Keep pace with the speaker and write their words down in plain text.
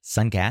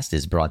Suncast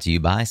is brought to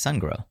you by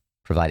SunGrow,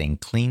 providing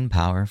clean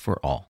power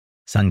for all.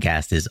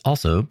 Suncast is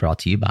also brought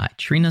to you by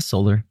Trina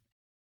Solar.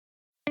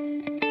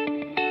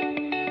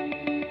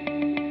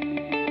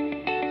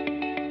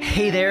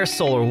 Hey there,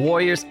 Solar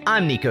Warriors.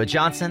 I'm Nico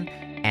Johnson,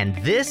 and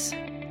this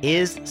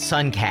is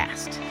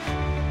Suncast.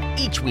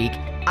 Each week,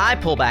 I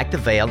pull back the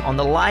veil on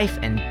the life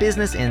and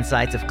business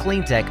insights of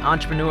clean tech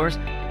entrepreneurs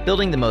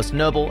building the most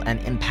noble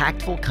and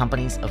impactful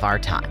companies of our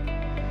time.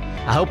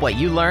 I hope what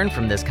you learn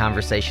from this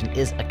conversation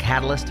is a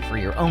catalyst for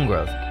your own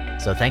growth.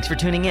 So thanks for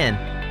tuning in,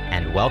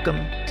 and welcome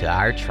to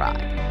our tribe.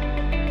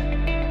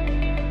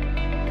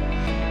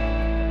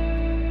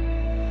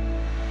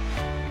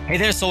 Hey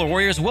there, Solar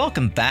Warriors.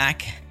 Welcome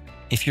back.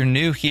 If you're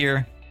new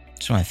here, I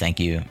just want to thank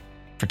you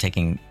for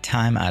taking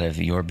time out of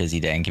your busy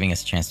day and giving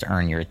us a chance to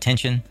earn your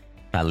attention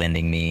by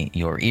lending me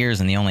your ears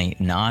and the only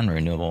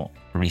non-renewable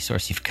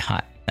resource you've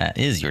got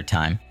is your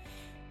time.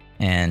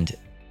 And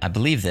I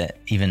believe that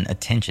even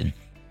attention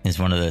is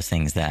one of those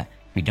things that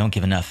we don't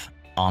give enough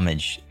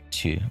homage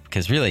to,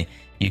 because really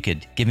you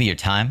could give me your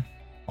time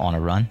on a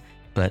run,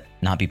 but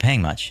not be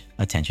paying much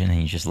attention,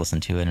 and you just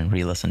listen to it and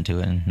re-listen to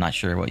it and not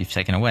sure what you've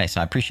taken away. So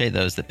I appreciate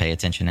those that pay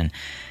attention,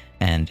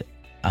 and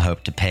I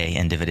hope to pay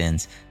in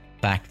dividends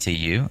back to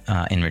you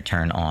in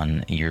return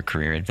on your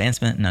career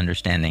advancement and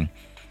understanding.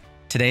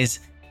 Today's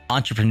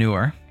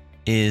entrepreneur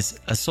is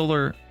a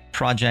solar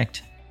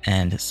project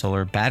and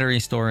solar battery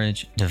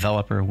storage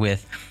developer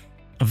with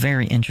a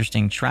very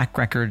interesting track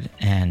record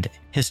and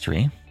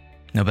history.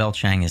 Nobel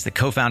Chang is the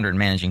co-founder and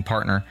managing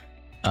partner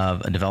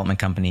of a development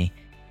company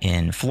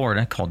in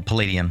Florida called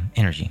Palladium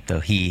Energy, though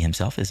he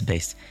himself is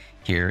based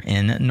here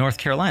in North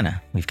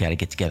Carolina. We've got to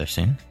get together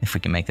soon if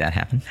we can make that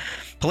happen.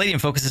 Palladium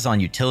focuses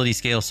on utility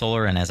scale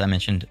solar and, as I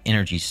mentioned,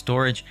 energy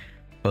storage,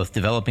 both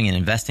developing and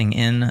investing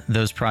in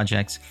those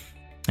projects.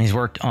 He's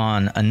worked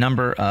on a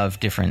number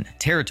of different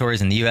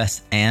territories in the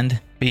US and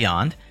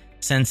beyond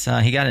since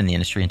he got in the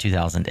industry in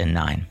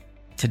 2009.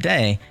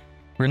 Today,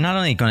 we're not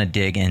only going to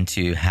dig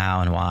into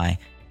how and why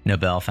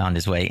Nobel found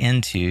his way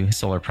into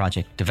solar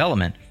project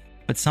development,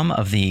 but some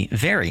of the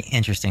very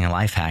interesting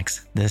life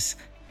hacks this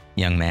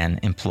young man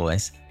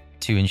employs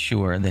to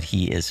ensure that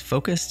he is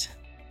focused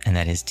and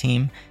that his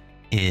team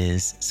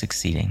is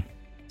succeeding.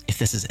 If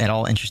this is at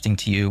all interesting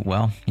to you,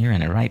 well, you're in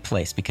the right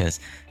place,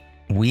 because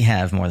we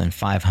have more than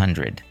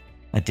 500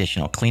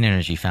 additional clean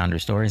energy founder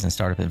stories and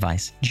startup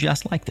advice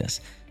just like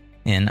this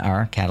in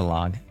our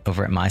catalog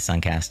over at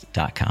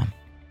mysuncast.com.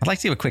 I'd like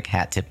to give a quick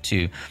hat tip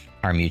to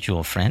our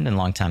mutual friend and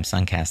longtime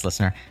Suncast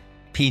listener,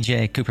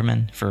 PJ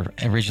Cooperman, for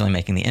originally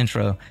making the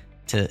intro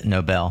to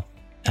Nobel.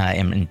 I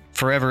am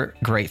forever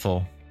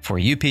grateful for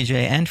you, PJ,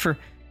 and for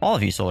all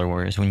of you Solar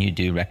Warriors when you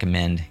do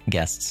recommend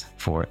guests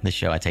for the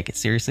show. I take it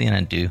seriously, and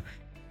I do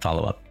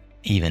follow up,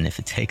 even if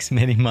it takes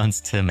many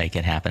months to make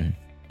it happen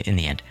in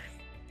the end.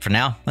 For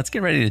now, let's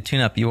get ready to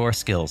tune up your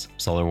skills,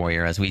 Solar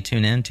Warrior, as we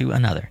tune in to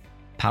another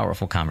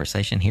powerful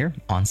conversation here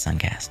on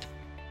Suncast.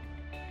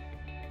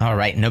 All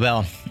right,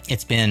 Nobel,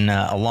 it's been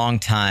a long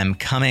time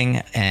coming,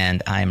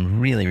 and I'm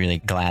really, really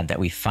glad that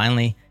we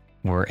finally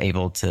were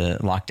able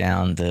to lock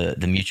down the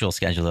mutual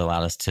schedule that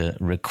allowed us to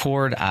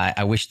record.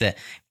 I wish that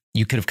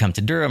you could have come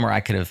to Durham, or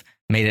I could have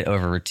made it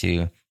over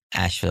to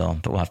Asheville,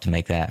 but we'll have to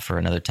make that for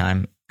another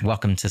time.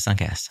 Welcome to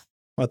Suncast.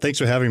 Well, thanks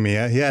for having me.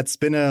 Yeah, it's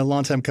been a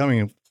long time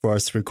coming for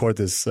us to record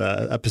this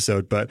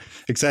episode, but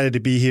excited to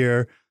be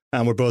here.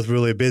 We're both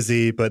really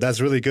busy, but that's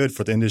really good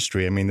for the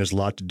industry. I mean, there's a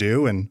lot to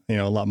do, and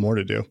a lot more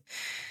to do.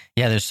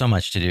 Yeah, there's so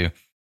much to do.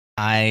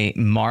 I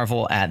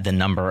marvel at the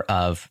number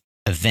of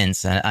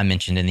events. I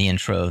mentioned in the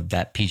intro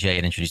that PJ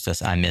had introduced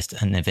us. I missed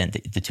an event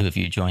that the two of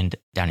you joined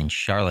down in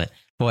Charlotte.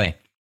 Boy,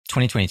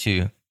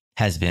 2022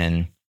 has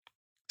been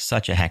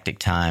such a hectic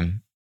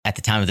time. At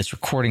the time of this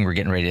recording, we're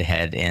getting ready to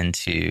head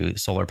into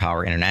Solar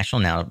Power International,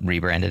 now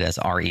rebranded as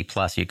RE+.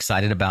 Are you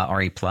excited about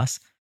RE+?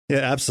 Yeah,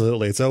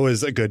 absolutely. It's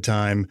always a good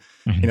time.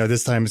 Mm-hmm.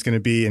 This time it's going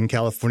to be in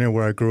California,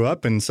 where I grew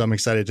up, and so I'm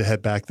excited to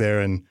head back there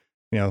and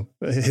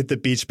hit the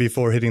beach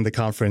before hitting the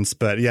conference.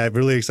 But yeah, I'm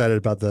really excited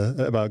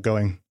about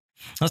going.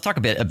 Let's talk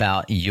a bit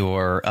about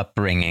your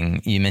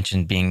upbringing. You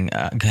mentioned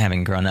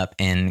having grown up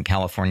in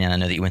California, and I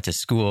know that you went to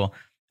school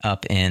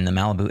up in the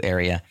Malibu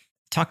area.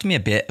 Talk to me a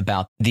bit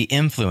about the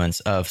influence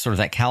of sort of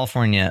that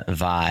California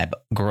vibe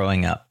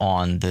growing up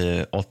on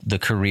the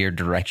career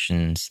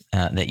directions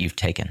that you've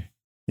taken.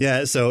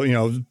 Yeah,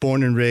 so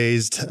born and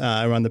raised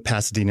around the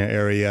Pasadena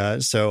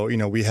area. So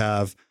we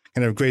have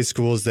kind of great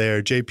schools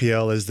there.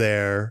 JPL is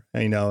there,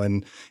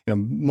 and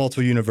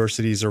multiple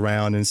universities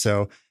around. And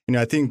so,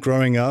 I think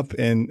growing up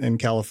in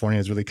California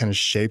has really kind of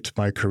shaped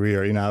my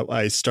career.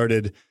 I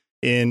started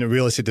in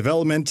real estate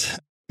development,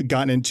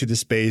 got into the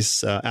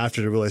space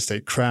after the real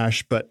estate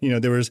crash. But,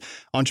 there was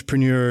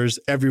entrepreneurs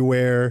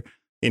everywhere,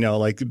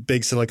 like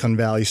big Silicon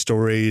Valley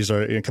stories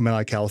or coming out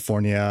of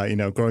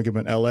California, growing up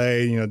in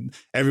LA,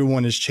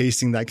 everyone is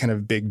chasing that kind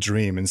of big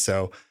dream. And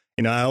so,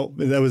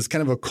 that was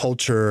kind of a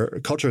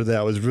culture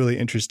that was really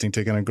interesting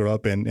to kind of grow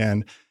up in.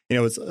 And, I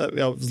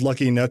was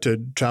lucky enough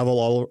to travel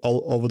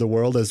all over the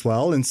world as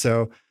well. And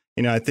so,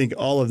 I think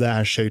all of that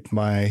has shaped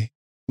my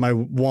my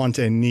want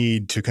and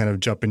need to kind of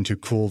jump into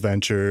cool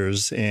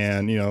ventures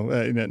and,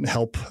 and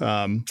help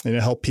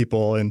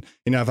people. And,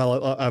 I have a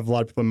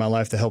lot of people in my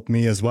life that help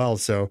me as well.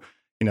 So,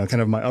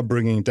 kind of my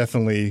upbringing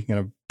definitely,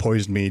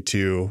 poised me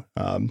to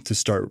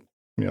start,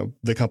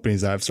 the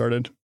companies that I've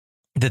started.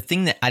 The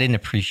thing that I didn't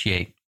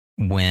appreciate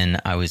when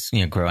I was,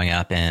 growing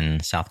up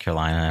in South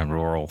Carolina, a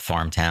rural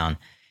farm town,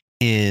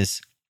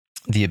 is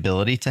the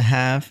ability to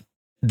have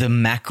the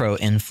macro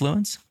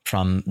influence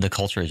from the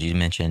culture, as you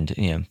mentioned,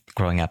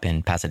 growing up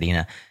in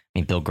Pasadena. I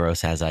mean, Bill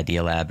Gross has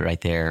Idea Lab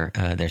right there.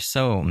 There's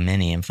so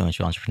many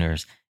influential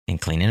entrepreneurs in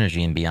clean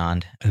energy and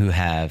beyond who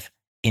have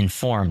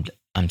informed,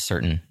 I'm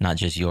certain, not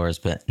just yours,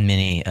 but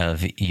many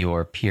of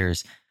your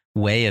peers'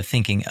 way of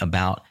thinking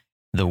about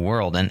the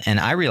world. And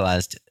I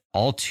realized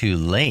all too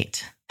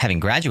late, having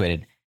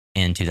graduated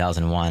in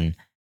 2001,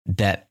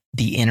 that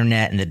the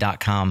internet and the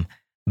 .com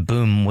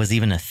boom was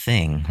even a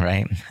thing,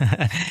 right?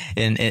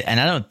 and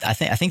I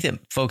think that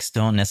folks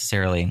don't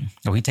necessarily,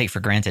 or we take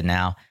for granted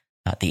now,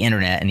 the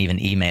internet and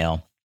even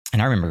email.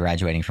 And I remember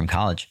graduating from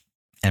college,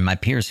 and my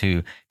peers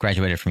who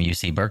graduated from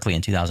UC Berkeley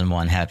in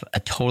 2001 have a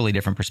totally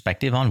different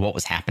perspective on what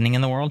was happening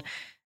in the world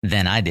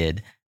than I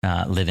did,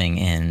 living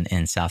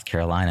in South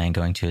Carolina and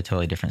going to a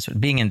totally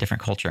different, being in a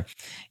different culture.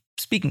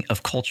 Speaking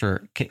of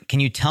culture, can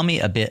you tell me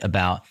a bit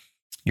about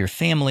your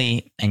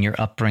family and your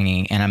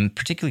upbringing? And I'm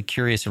particularly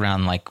curious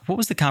around, like, what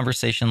was the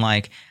conversation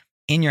like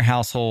in your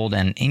household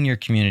and in your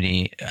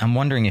community? I'm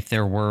wondering if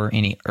there were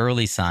any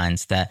early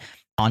signs that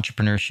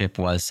entrepreneurship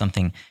was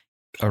something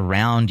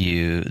around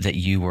you that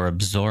you were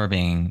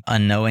absorbing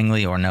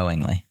unknowingly or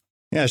knowingly.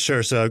 Yeah,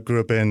 sure. So I grew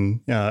up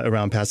in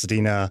around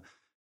Pasadena.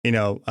 I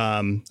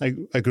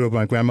grew up with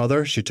my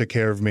grandmother. She took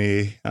care of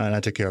me and I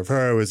took care of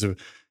her. It was a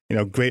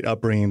great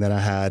upbringing that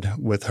I had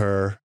with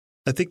her.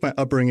 I think my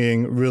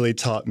upbringing really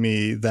taught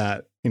me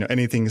that,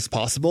 anything is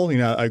possible.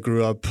 I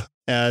grew up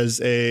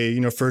as a,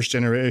 first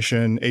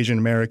generation Asian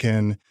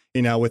American,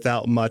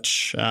 without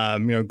much,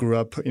 grew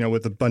up,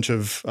 with a bunch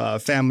of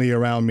family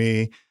around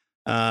me.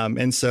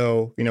 And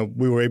so,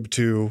 we were able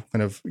to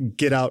kind of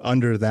get out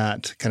under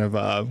that kind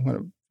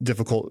of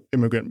difficult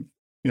immigrant,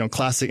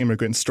 classic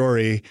immigrant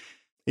story,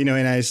 and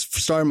I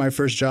started my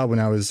first job when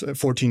I was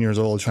 14 years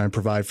old, trying to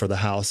provide for the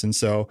house. And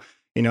so,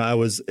 I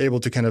was able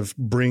to kind of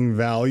bring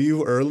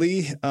value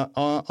early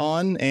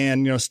on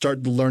and,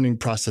 start the learning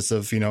process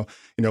of,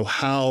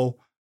 how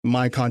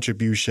my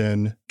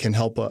contribution can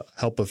help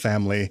a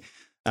family.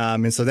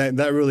 And so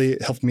that really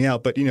helped me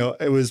out. But,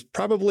 it was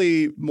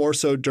probably more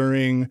so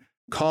during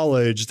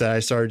college that I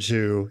started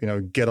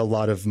to, get a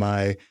lot of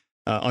my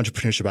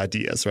entrepreneurship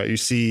ideas, right? You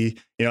see,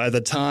 at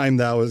the time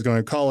that I was going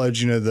to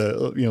college,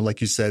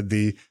 like you said,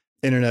 the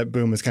internet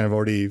boom is kind of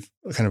already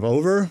kind of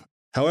over.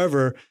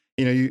 However,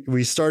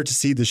 we started to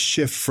see the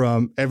shift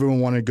from everyone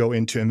wanted to go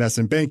into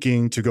investment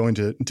banking to go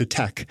into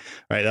tech,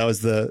 right? That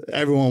was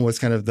everyone was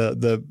kind of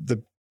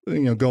the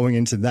going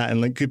into that.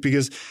 And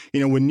because,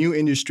 when new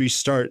industries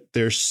start,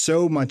 there's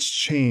so much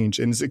change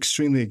and it's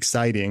extremely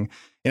exciting.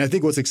 And I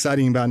think what's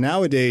exciting about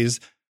nowadays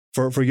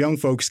for young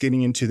folks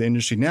getting into the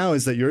industry now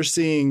is that you're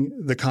seeing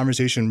the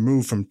conversation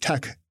move from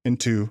tech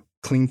into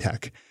clean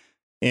tech.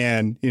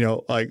 And,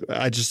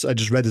 I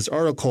just read this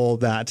article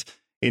that,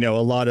 a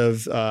lot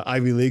of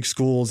Ivy League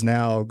schools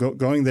now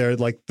going there,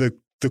 like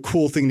the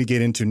cool thing to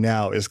get into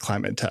now is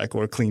climate tech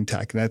or clean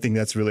tech. And I think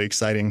that's really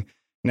exciting.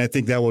 And I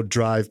think that will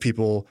drive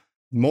people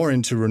more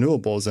into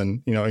renewables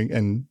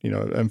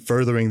and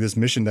furthering this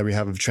mission that we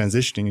have of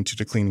transitioning into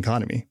the clean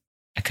economy.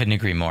 I couldn't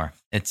agree more.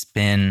 It's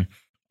been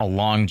a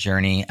long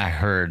journey. I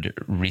heard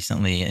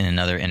recently in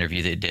another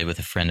interview that you did with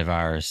a friend of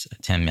ours,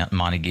 Tim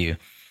Montague,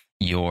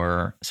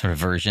 your sort of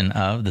version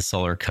of the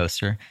solar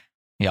coaster.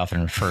 We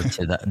often refer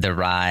to the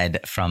ride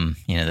from,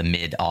 the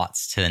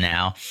mid-aughts to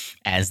now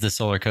as the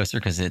solar coaster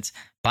because it's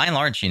by and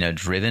large,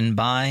 driven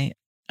by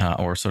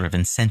or sort of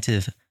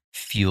incentive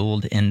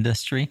fueled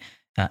industry,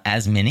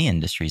 as many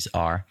industries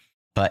are.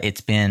 But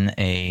it's been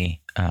a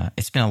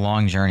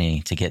long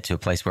journey to get to a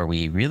place where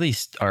we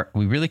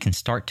really can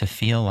start to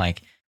feel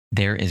like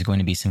there is going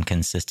to be some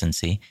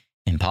consistency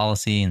in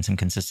policy and some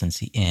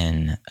consistency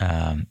in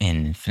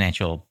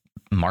financial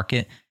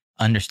market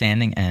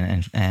understanding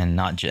and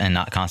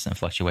not constant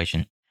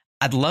fluctuation.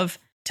 I'd love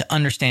to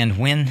understand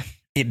when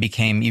it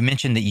became. You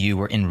mentioned that you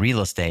were in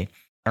real estate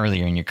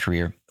earlier in your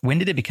career. When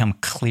did it become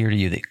clear to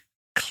you that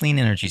clean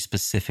energy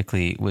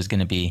specifically was going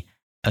to be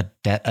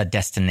a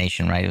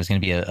destination, right? It was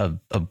going to be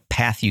a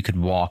path you could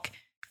walk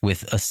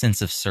with a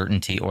sense of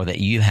certainty, or that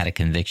you had a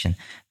conviction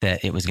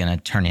that it was going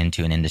to turn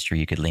into an industry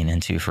you could lean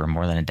into for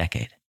more than a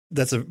decade?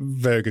 That's a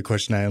very good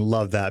question. I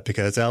love that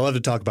because I love to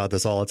talk about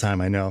this all the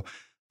time. I know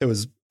it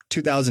was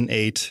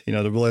 2008,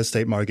 the real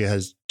estate market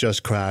has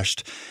just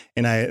crashed.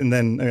 And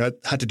then I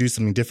had to do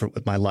something different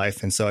with my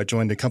life. And so I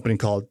joined a company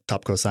called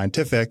Topco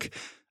Scientific.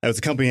 It was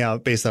a company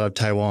based out of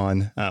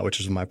Taiwan,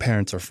 which is where my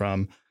parents are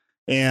from.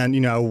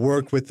 And, I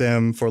worked with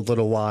them for a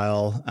little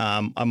while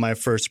on my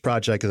first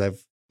project, as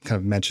I've kind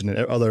of mentioned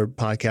in other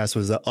podcasts,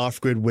 was the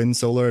off-grid wind,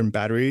 solar, and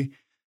battery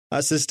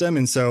system.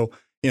 And so,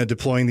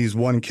 deploying these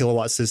 1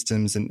 kilowatt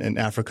systems in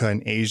Africa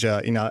and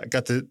Asia, I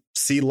got to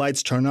see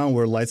lights turn on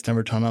where lights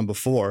never turned on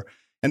before.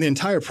 And the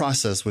entire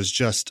process was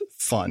just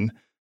fun.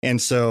 And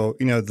so,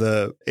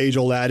 the age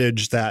old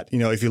adage that,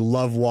 if you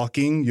love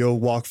walking, you'll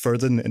walk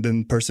further than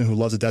the person who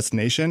loves a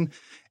destination.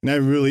 And I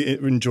really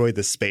enjoyed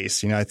this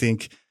space. I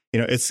think,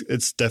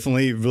 it's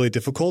definitely really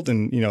difficult.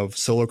 And,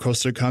 Solar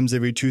Coaster comes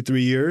every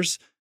 2-3 years.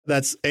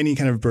 That's any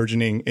kind of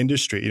burgeoning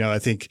industry. I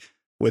think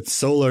with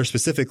solar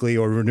specifically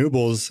or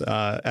renewables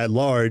at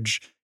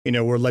large,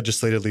 we're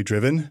legislatively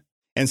driven.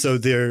 And so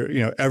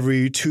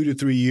every 2 to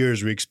 3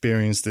 years, we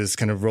experience this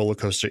kind of roller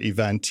coaster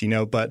event,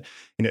 but,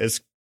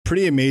 it's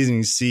pretty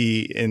amazing to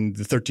see in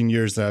the 13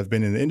 years that I've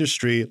been in the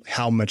industry,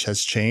 how much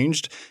has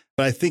changed.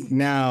 But I think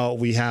now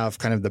we have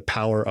kind of the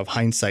power of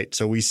hindsight.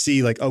 So we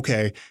see like,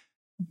 okay,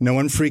 no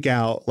one freak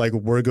out. Like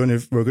we're going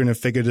to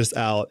figure this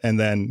out and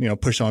then,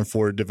 push on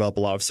forward, develop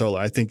a lot of solar.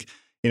 I think,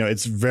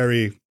 it's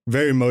very,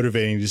 very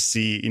motivating to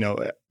see,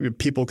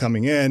 people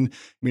coming in,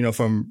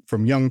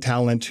 from young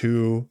talent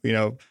who,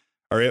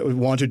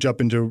 want to jump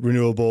into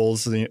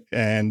renewables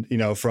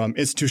and, from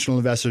institutional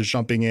investors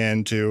jumping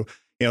in to,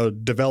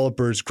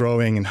 developers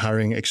growing and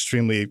hiring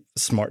extremely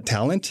smart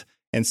talent.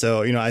 And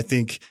so, I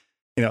think,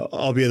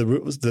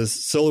 albeit the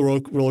solar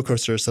roller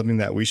coaster is something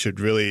that we should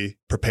really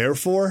prepare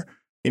for,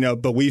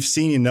 but we've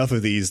seen enough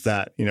of these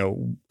that,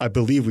 I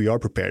believe we are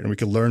prepared and we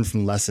can learn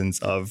from lessons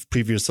of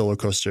previous solar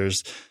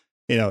coasters,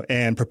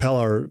 and propel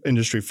our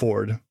industry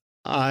forward.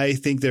 I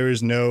think there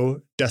is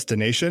no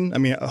destination. I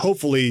mean,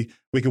 hopefully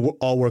we could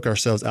all work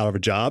ourselves out of a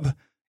job,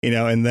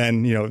 and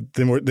then,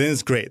 then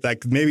it's great.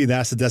 Like maybe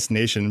that's the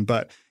destination,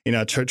 but,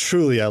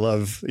 truly I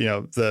love,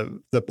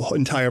 the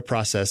entire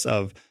process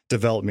of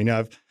development.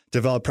 I've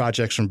developed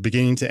projects from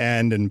beginning to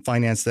end and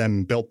financed them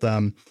and built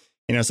them,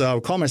 so I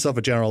would call myself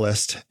a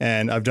generalist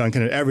and I've done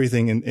kind of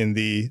everything in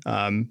the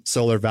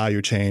solar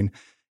value chain,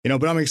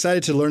 but I'm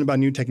excited to learn about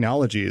new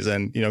technologies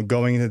and,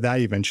 going into that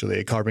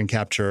eventually, carbon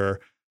capture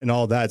and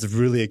all that. It's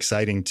really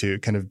exciting to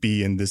kind of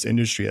be in this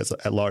industry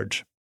at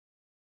large.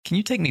 Can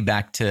you take me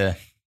back to,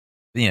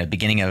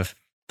 beginning of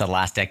the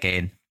last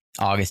decade,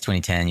 August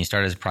 2010, you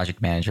started as a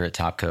project manager at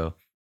Topco.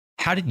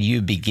 How did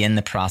you begin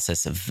the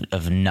process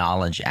of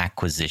knowledge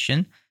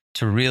acquisition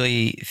to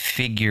really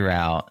figure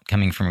out,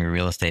 coming from your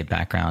real estate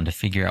background, to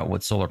figure out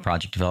what solar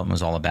project development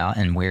was all about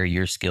and where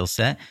your skill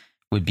set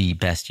would be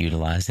best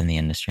utilized in the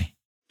industry?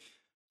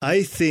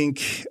 I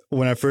think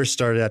when I first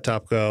started at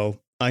Topco,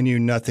 I knew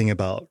nothing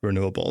about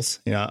renewables.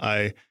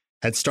 I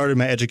had started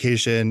my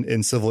education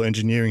in civil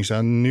engineering, so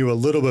I knew a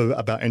little bit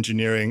about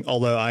engineering,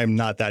 although I'm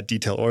not that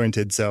detail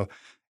oriented. So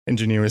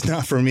engineering is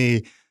not for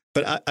me.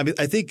 But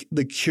I think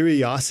the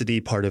curiosity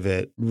part of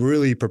it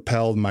really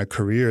propelled my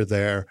career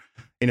there.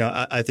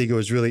 I think it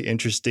was really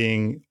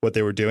interesting what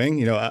they were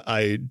doing.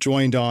 I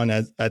joined on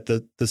at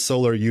the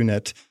solar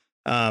unit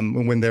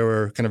when they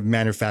were kind of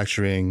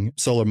manufacturing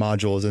solar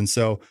modules. And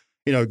so,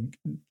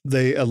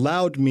 they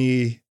allowed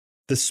me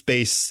the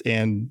space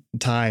and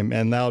time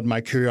and allowed my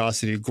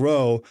curiosity to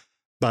grow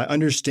by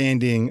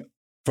understanding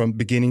from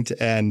beginning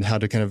to end how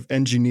to kind of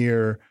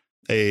engineer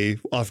a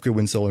off-grid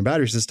wind, solar, and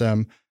battery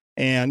system.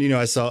 And,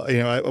 I saw,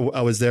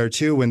 I was there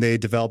too when they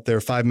developed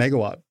their 5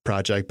 megawatt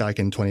project back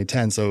in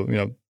 2010. So,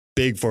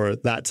 big for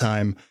that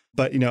time.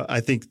 But,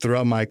 I think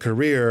throughout my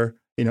career,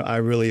 I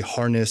really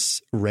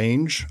harness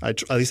range.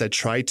 At least I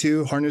try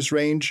to harness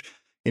range,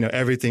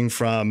 everything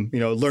from,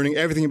 learning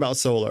everything about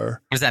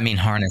solar. What does that mean,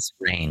 harness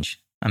range?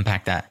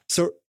 Unpack that.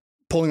 So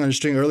pulling on a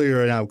string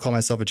earlier, and I would call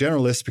myself a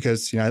generalist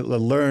because, I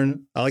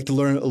like to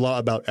learn a lot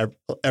about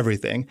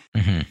everything.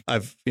 Mm-hmm.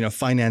 I've,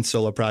 financed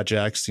solar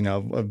projects,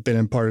 I've been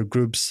in part of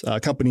groups,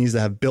 companies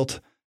that have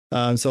built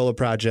solar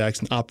projects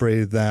and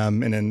operated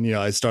them. And then,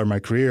 I started my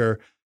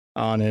career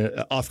on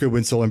an off-grid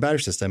wind, solar, and battery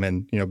system.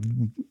 And,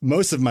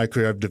 most of my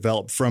career I've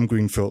developed from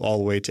greenfield all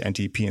the way to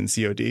NTP and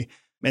COD.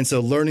 And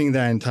so learning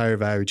that entire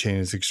value chain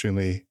is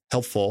extremely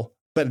helpful.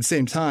 But at the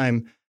same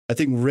time, I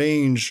think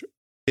range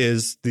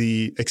is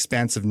the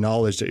expansive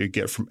knowledge that you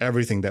get from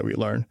everything that we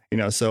learn.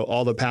 So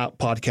all the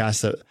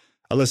podcasts that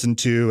I listen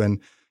to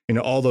and,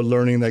 all the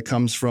learning that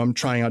comes from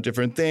trying out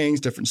different things,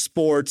 different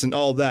sports and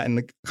all that,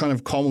 and kind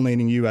of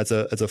culminating you as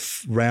a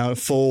round,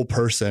 full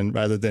person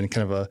rather than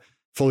kind of a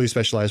fully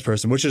specialized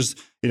person, which is,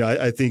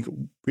 I think,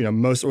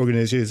 most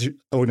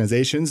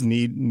organizations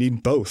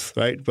need both,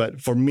 right?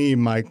 But for me,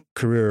 my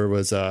career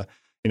was,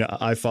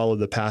 I followed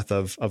the path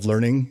of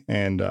learning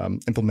and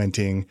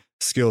implementing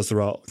skills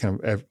throughout kind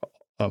of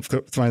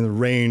finding the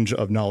range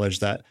of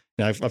knowledge that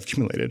I've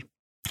accumulated.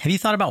 Have you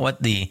thought about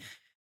what the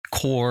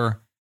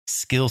core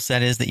skill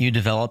set is that you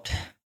developed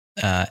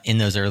in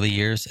those early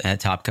years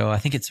at Topco? I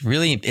think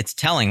it's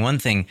telling. One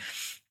thing,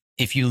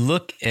 if you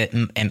look at,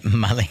 and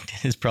my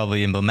LinkedIn is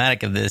probably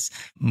emblematic of this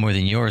more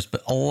than yours,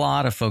 but a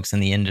lot of folks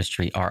in the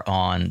industry are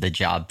on the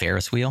job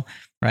Ferris wheel,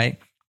 right?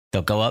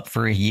 They'll go up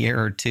for a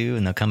year or two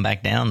and they'll come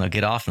back down. They'll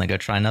get off and they'll go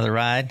try another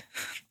ride.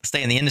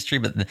 Stay in the industry,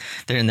 but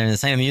they're in the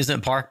same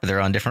amusement park, but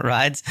they're on different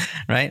rides,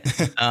 right?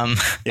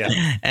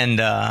 Yeah. And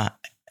I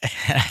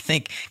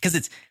think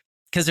because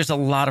because there's a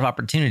lot of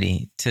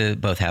opportunity to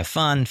both have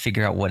fun,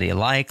 figure out what you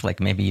like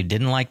maybe you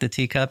didn't like the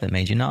teacup, it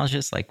made you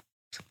nauseous, like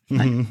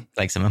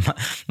some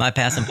of my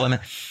past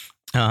employment.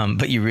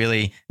 But you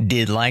really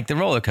did like the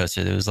roller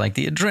coaster. There was like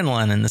the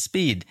adrenaline and the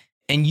speed.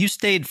 And you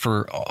stayed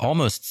for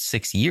almost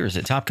 6 years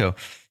at Topco.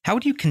 How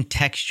would you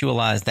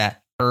contextualize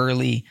that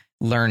early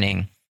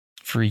learning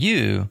for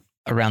you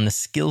around the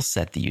skill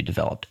set that you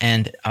developed?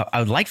 And I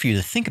would like for you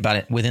to think about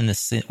it within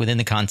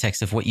the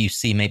context of what you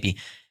see maybe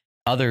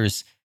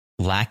others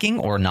lacking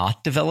or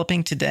not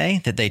developing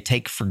today that they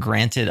take for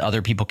granted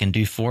other people can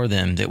do for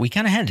them that we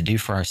kind of had to do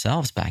for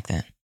ourselves back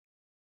then.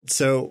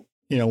 So,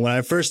 when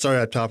I first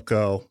started at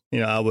Topco,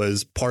 I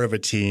was part of a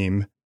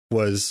team,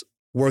 was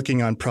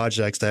working on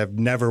projects that I've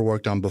never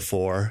worked on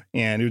before.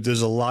 And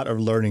there's a lot of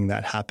learning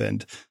that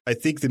happened. I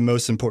think the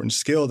most important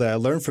skill that I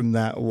learned from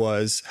that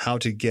was how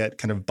to get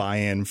kind of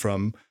buy-in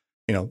from,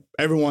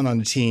 everyone on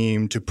the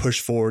team to push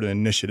forward an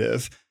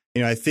initiative.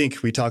 I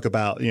think we talk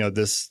about,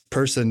 this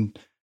person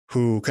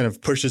who kind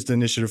of pushes the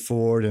initiative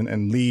forward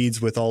and leads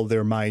with all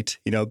their might,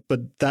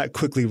 but that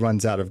quickly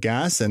runs out of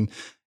gas. And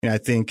I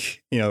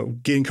think,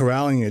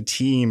 corralling a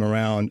team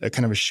around a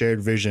kind of a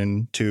shared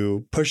vision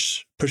to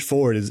push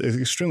forward is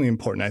extremely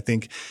important. I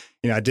think,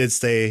 I did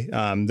stay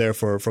there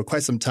for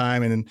quite some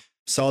time and then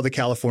saw the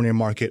California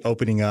market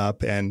opening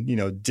up and,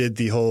 did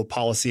the whole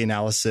policy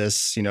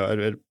analysis,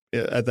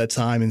 at that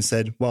time and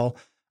said, well,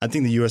 I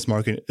think the U.S.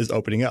 market is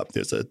opening up.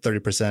 There's a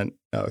 30%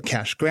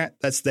 cash grant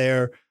that's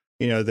there.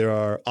 There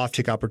are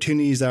offtake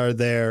opportunities that are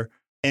there.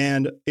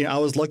 And I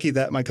was lucky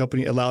that my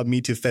company allowed me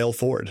to fail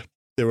forward.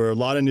 There were a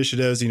lot of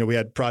initiatives. We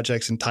had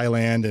projects in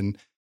Thailand and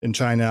in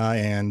China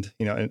and,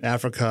 in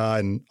Africa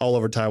and all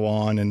over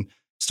Taiwan and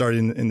started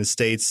in the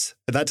States.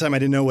 At that time, I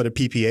didn't know what a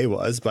PPA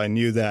was, but I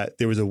knew that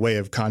there was a way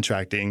of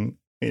contracting,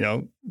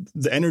 the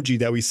energy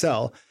that we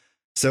sell.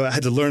 So I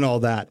had to learn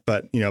all that.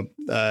 But,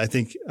 I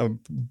think I'm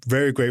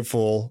very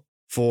grateful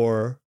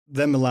for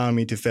them allowing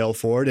me to fail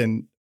forward,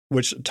 and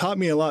which taught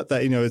me a lot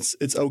that,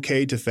 it's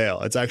okay to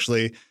fail.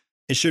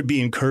 It should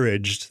be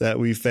encouraged that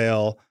we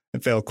fail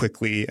and fail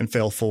quickly and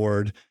fail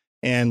forward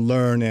and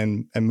learn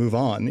and move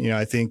on.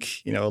 I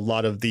think, a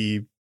lot of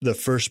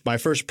my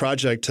first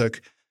project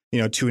took,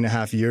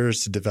 2.5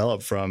 years to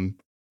develop from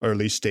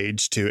early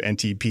stage to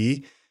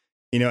NTP,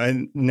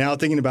 and now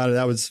thinking about it,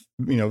 that was,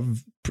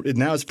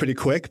 now it's pretty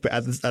quick, but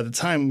at the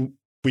time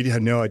we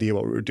had no idea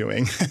what we were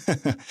doing.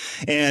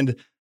 And,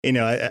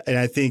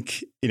 I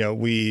think,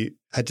 we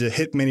had to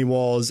hit many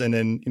walls and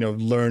then,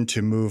 learn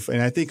to move.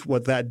 And I think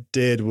what that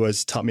did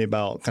was taught me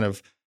about kind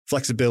of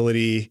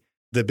flexibility,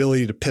 the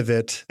ability to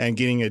pivot and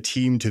getting a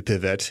team to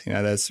pivot.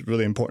 That's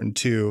really important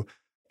too.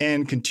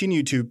 And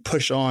continue to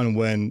push on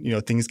when,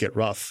 things get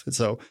rough.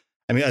 So,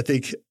 I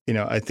think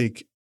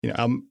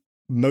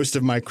most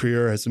of my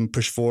career has been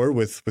pushed forward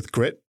with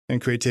grit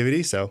and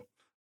creativity. So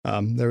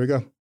there we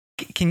go.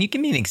 Can you give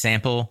me an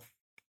example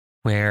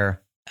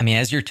where,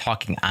 as you're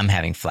talking, I'm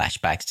having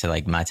flashbacks to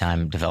like my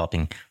time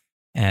developing,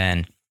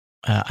 and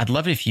I'd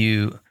love it if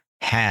you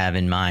have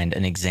in mind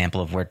an example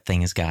of where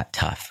things got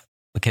tough,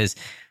 because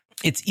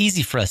it's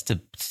easy for us to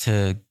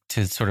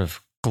sort of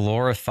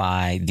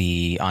glorify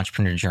the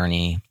entrepreneur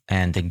journey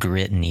and the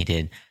grit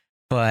needed,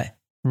 but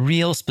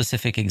real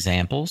specific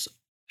examples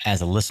as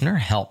a listener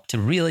help to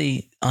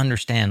really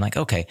understand, like,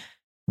 okay,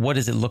 what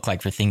does it look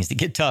like for things to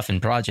get tough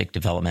in project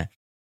development?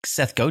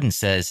 Seth Godin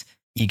says,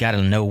 you got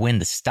to know when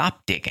to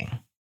stop digging,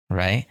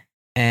 right?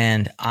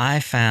 And I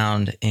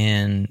found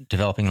in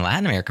developing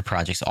Latin America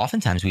projects,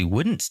 oftentimes we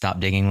wouldn't stop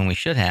digging when we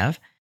should have.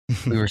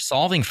 We were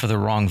solving for the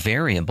wrong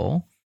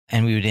variable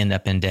and we would end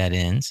up in dead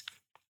ends.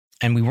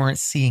 And we weren't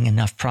seeing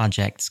enough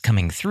projects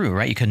coming through,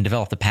 right? You couldn't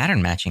develop the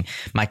pattern matching.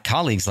 My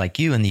colleagues like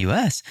you in the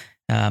US,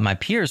 my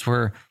peers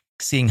were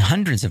seeing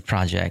hundreds of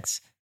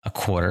projects a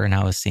quarter, and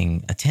I was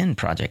seeing 10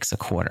 projects a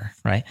quarter,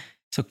 right?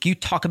 So can you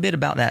talk a bit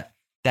about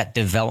that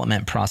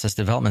development process,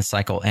 development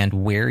cycle, and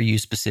where you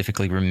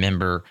specifically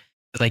remember,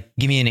 like,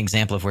 give me an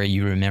example of where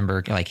you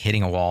remember like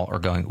hitting a wall or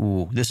going,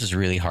 ooh, this is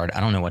really hard,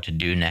 I don't know what to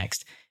do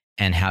next,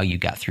 and how you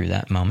got through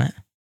that moment?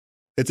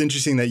 It's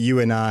interesting that you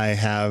and I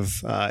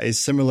have a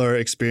similar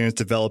experience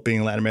developing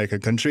in Latin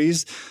American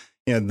countries.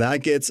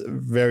 That gets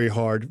very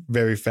hard,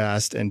 very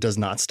fast, and does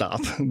not stop,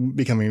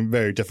 becoming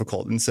very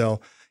difficult. And so,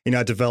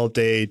 I developed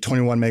a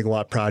 21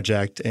 megawatt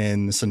project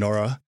in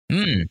Sonora.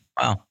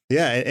 Wow.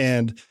 Yeah.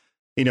 And,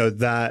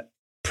 that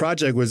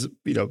project was,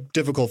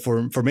 difficult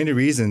for many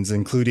reasons,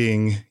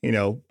 including,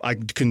 I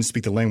couldn't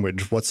speak the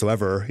language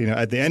whatsoever.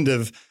 At the end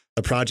of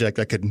a project,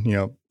 I could,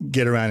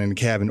 get around in a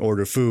cab and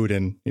order food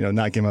and,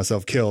 not get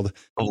myself killed.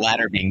 The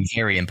latter being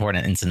very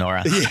important in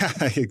Sonora.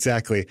 Yeah,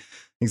 exactly.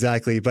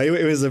 But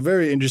it was a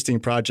very interesting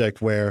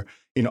project where,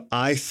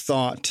 I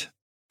thought,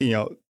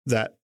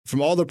 that from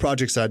all the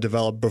projects I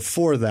developed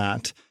before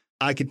that,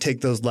 I could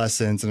take those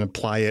lessons and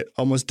apply it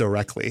almost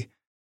directly.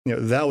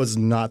 That was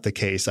not the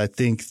case. I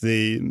think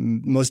the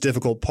most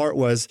difficult part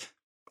was,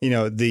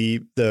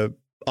 the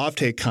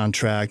offtake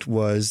contract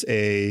was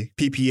a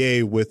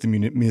PPA with the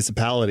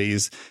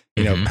municipalities,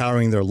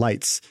 powering their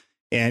lights.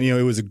 And,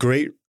 it was a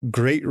great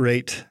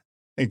rate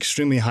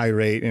extremely high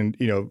rate. And,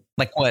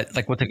 Like what?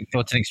 Like what's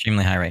an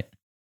extremely high rate?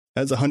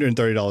 that's $130 a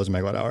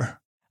megawatt hour.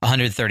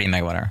 130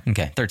 megawatt hour.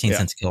 Okay. 13 Yeah.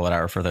 cents a kilowatt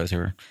hour for those who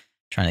are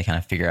trying to kind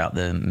of figure out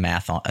the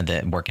math on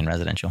the work in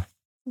residential.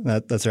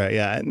 That's right.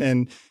 Yeah.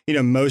 And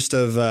most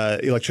of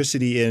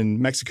electricity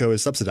in Mexico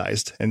is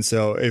subsidized. And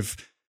so if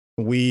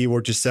we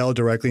were to sell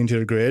directly into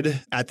the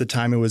grid at the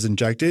time it was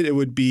injected, it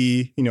would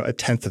be, a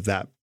tenth of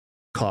that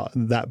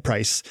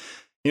price.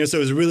 So it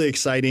was really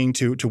exciting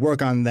to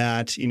work on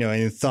that,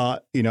 and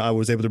thought, I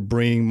was able to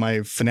bring my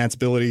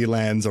financeability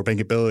lens or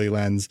bankability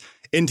lens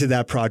into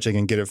that project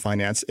and get it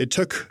financed. It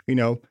took,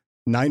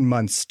 9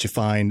 months to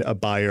find a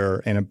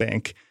buyer and a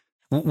bank.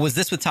 Was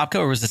this with Topco,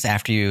 or was this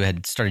after you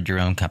had started your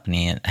own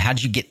company? And how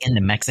did you get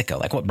into Mexico?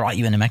 Like, what brought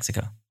you into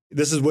Mexico?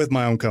 This is with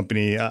my own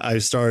company. I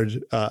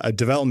started a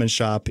development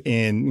shop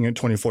in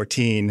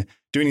 2014,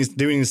 doing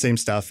the same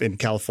stuff in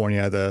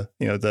California,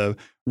 the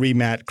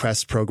REMAT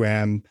CREST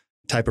program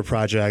type of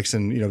projects,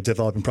 and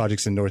developing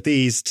projects in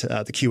Northeast,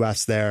 the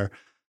QFs there,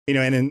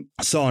 and then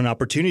saw an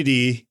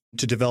opportunity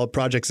to develop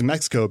projects in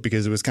Mexico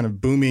because it was kind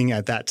of booming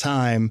at that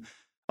time.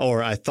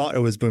 Or I thought it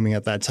was booming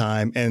at that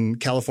time, and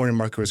California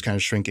market was kind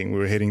of shrinking. We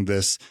were hitting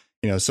this,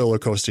 solar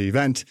coaster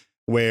event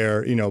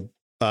where,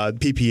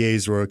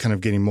 PPAs were kind of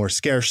getting more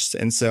scarce.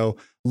 And so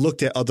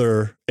looked at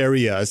other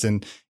areas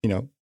and,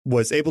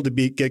 was able to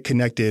get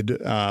connected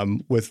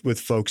with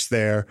folks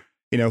there,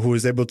 who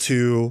was able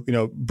to,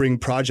 bring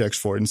projects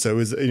forward. And so it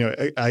was,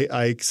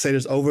 I say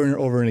this over and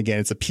over and again,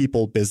 it's a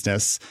people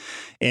business.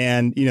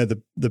 And,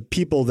 the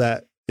people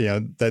that,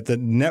 that the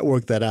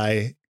network that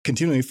I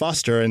continually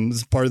foster, and this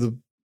is part of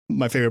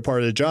my favorite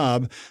part of the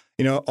job,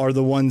 are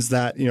the ones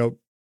that,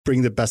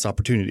 bring the best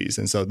opportunities.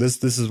 And so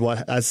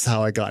that's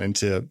how I got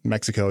into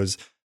Mexico, is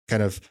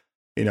kind of,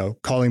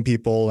 calling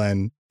people.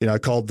 And, I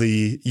called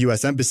the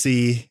U.S.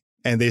 Embassy,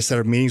 and they set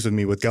up meetings with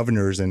me with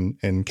governors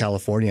in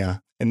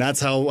California. And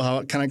that's how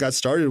it kind of got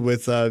started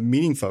with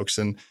meeting folks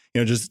and,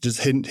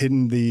 just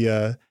hitting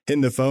the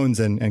phones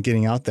and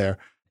getting out there.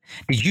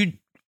 Did you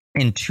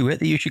intuit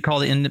that you should call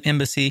the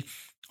embassy?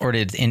 Or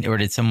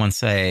did someone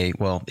say,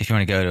 well, if you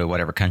want to go to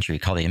whatever country,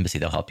 call the embassy,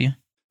 they'll help you?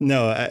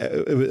 No,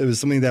 it was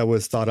something that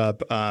was thought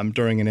up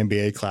during an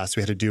MBA class.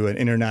 We had to do an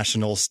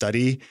international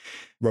study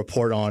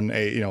report on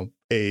a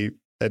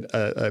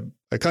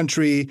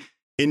country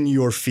in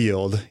your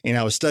field. And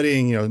I was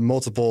studying,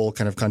 multiple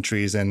kind of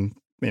countries, and,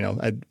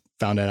 I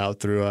found that out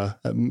through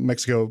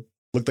Mexico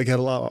looked like it had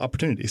a lot of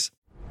opportunities.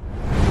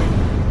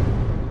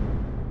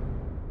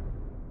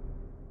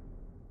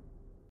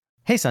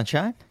 Hey,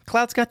 Sunshine,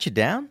 clouds got you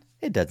down?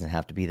 It doesn't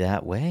have to be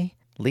that way.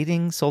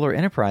 Leading solar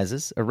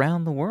enterprises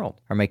around the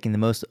world are making the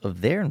most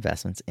of their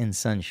investments in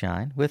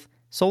sunshine with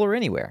Solar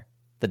Anywhere,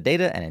 the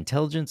data and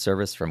intelligence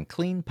service from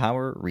Clean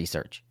Power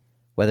Research.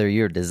 Whether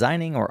you're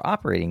designing or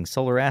operating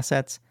solar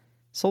assets,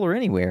 Solar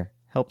Anywhere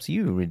helps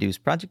you reduce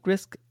project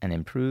risk and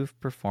improve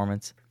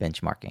performance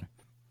benchmarking.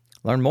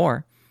 Learn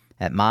more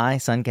at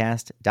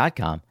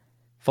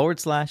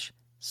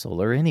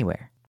mysuncast.com/Solar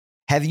Anywhere.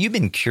 Have you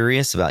been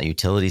curious about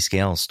utility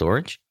scale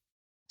storage?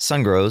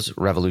 Sungrow's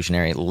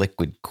revolutionary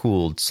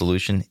liquid-cooled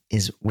solution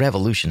is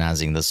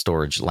revolutionizing the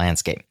storage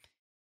landscape.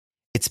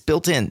 Its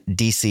built-in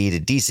DC to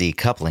DC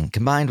coupling,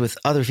 combined with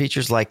other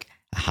features like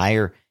a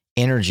higher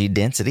energy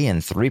density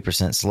and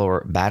 3%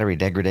 slower battery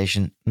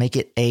degradation, make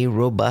it a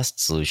robust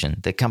solution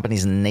that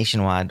companies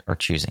nationwide are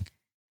choosing.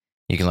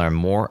 You can learn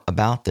more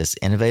about this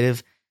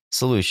innovative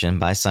solution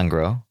by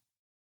Sungrow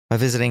by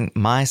visiting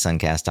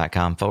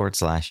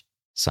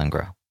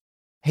mysuncast.com/Sungrow.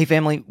 Hey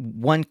family,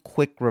 one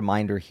quick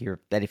reminder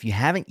here that if you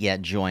haven't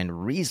yet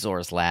joined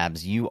Resource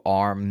Labs, you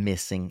are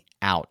missing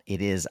out.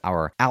 It is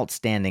our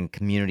outstanding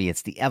community.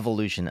 It's the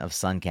evolution of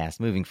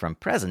Suncast, moving from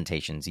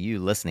presentations, you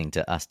listening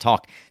to us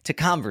talk, to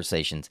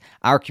conversations.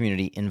 Our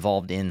community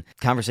involved in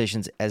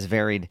conversations as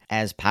varied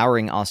as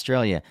powering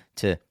Australia,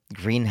 to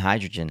green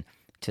hydrogen,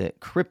 to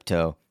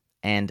crypto,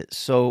 and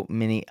so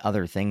many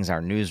other things.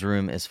 Our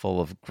newsroom is full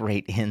of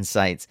great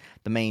insights.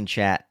 The main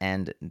chat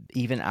and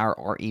even our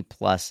RE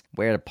Plus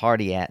Where to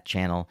Party At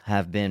channel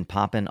have been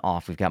popping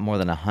off. We've got more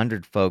than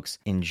 100 folks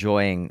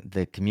enjoying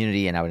the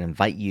community, and I would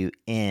invite you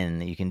in.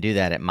 You can do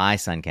that at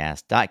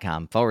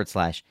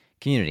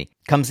mysuncast.com/community.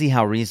 Come see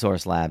how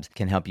Resource Labs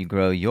can help you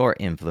grow your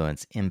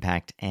influence,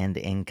 impact, and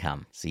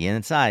income. See you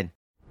inside.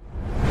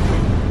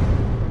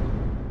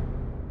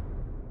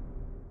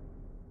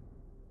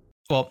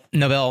 Well,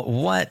 Nobel,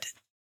 what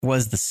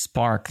was the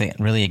spark that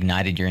really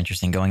ignited your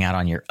interest in going out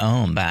on your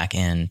own back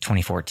in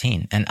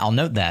 2014? And I'll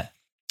note that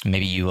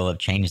maybe you will have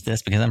changed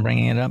this because I'm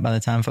bringing it up by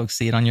the time folks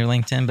see it on your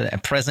LinkedIn. But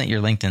at present,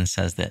 your LinkedIn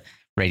says that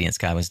Radiant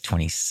Sky was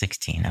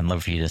 2016. I'd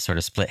love for you to sort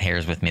of split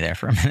hairs with me there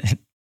for a minute.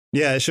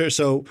 Yeah, sure.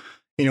 So,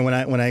 when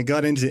I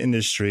got into the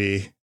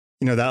industry,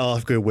 that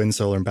off-grid wind,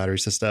 solar, and battery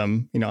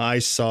system, I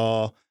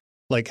saw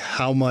like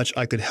how much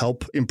I could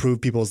help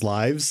improve people's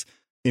lives.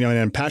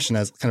 And passion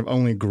has kind of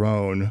only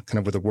grown kind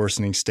of with the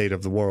worsening state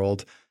of the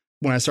world.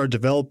 When I started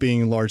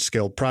developing large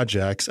scale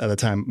projects, at the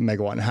time,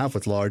 1.5 MW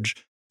was large,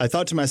 I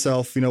thought to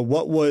myself,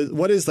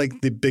 what is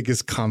like the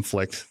biggest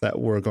conflict that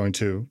we're going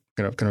to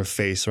kind of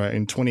face, right?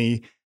 In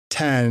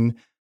 2010,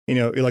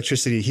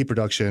 electricity heat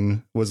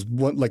production was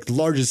the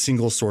largest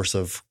single source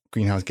of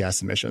greenhouse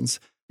gas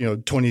emissions,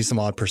 20 some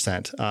odd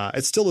percent.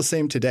 It's still the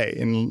same today.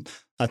 And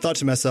I thought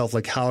to myself,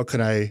 like, how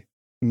can I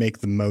make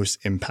the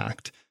most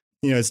impact?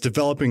 It's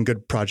developing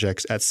good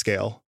projects at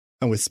scale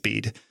and with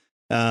speed.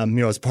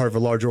 As part of a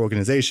larger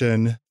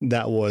organization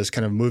that was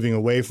kind of moving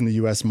away from the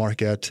US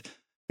market,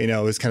 it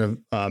was kind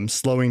of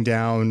slowing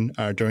down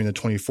during the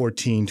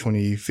 2014,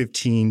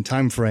 2015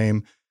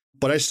 timeframe.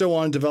 But I still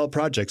wanted to develop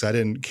projects. I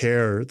didn't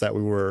care that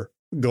we were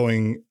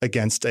going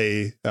against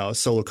a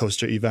solo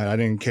coaster event. I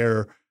didn't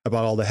care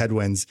about all the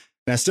headwinds.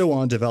 And I still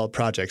want to develop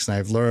projects. And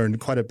I've learned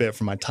quite a bit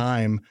from my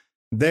time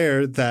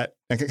there that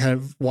I kind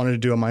of wanted to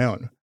do on my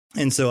own.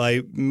 And so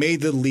I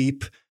made the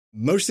leap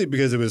mostly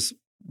because it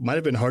might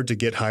have been hard to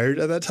get hired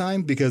at that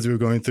time because we were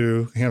going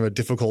through kind of a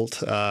difficult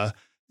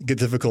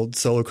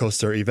solo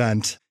coaster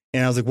event.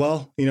 And I was like,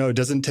 well, it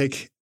doesn't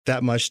take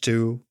that much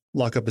to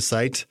lock up a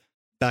site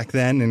back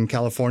then in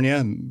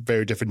California,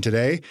 very different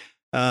today.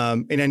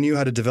 And I knew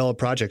how to develop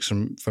projects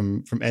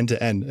from end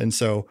to end. And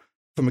so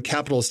from a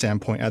capital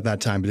standpoint at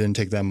that time, it didn't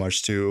take that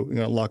much to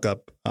lock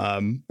up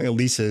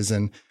leases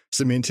and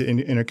submit to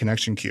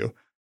interconnection queue.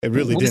 It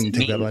really didn't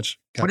take that much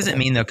capital. What does it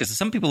mean, though? Because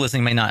some people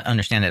listening may not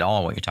understand at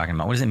all what you're talking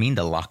about. What does it mean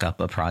to lock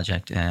up a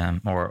project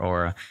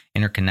or a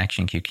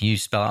interconnection queue? Can you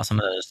spell out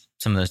some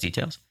of those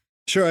details?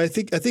 Sure. I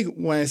think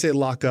when I say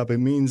lock up, it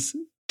means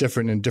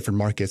different in different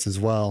markets as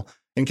well.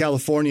 In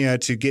California,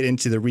 to get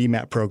into the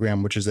REMAP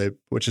program, which is a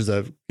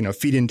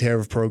feed-in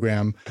tariff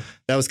program,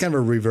 that was kind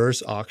of a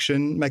reverse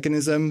auction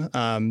mechanism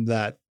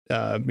that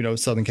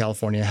Southern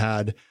California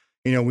had.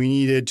 We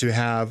needed to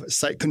have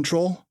site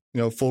control,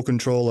 full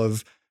control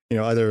of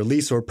either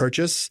lease or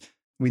purchase.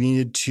 We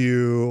needed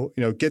to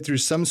get through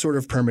some sort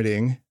of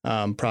permitting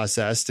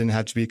process. Didn't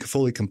have to be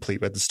fully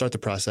complete. We had to start the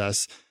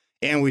process,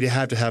 and we'd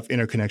have to have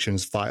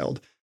interconnections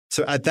filed.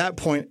 So at that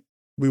point,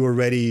 we were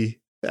ready.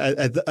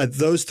 At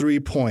those 3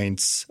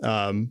 points,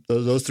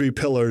 those 3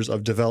 pillars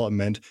of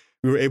development,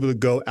 we were able to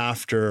go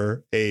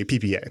after a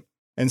PPA.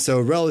 And so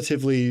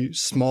relatively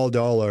small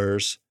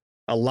dollars,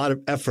 a lot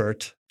of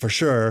effort for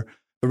sure,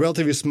 but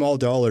relatively small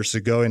dollars to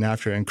go in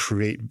after and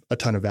create a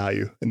ton of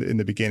value in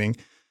the beginning.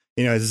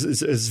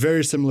 It's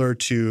very similar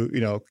to,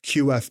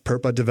 QF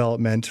PURPA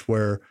development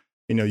where,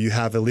 you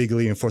have a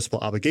legally enforceable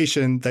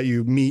obligation that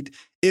you meet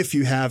if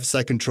you have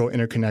site control,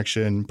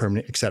 interconnection,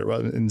 permanent, et cetera.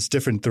 And it's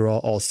different through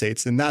all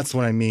states. And that's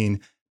what I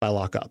mean by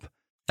lockup.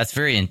 It's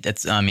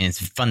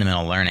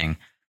fundamental learning,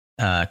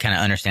 kind of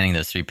understanding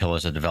those 3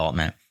 pillars of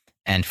development.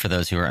 And for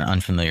those who are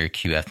unfamiliar,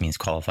 QF means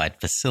qualified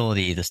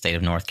facility. The state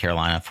of North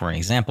Carolina, for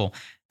example,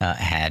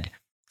 had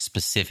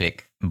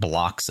specific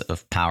blocks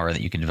of power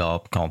that you could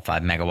develop called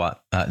 5 megawatt.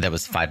 That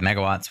was 5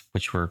 megawatts,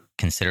 which were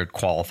considered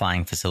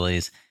qualifying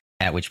facilities.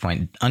 At which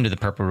point, under the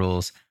PURPA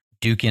rules,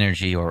 Duke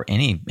Energy or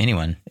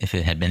anyone, if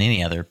it had been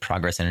any other,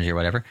 Progress Energy or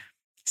whatever,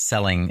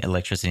 selling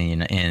electricity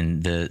in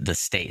the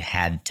state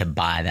had to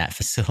buy that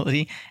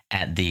facility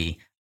at the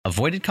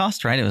avoided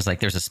cost, right? It was like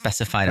there's a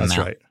specified amount.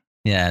 That's right.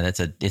 Yeah,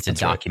 it's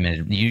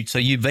documented. Right. So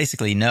you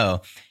basically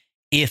know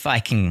if I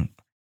can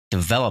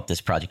develop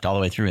this project all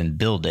the way through and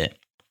build it,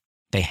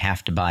 they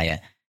have to buy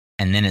it.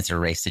 And then it's a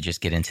race to just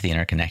get into the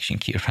interconnection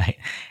queue, right?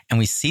 And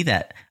we see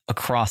that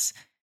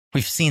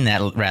we've seen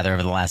that rather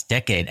over the last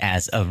decade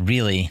as a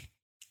really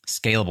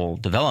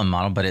scalable development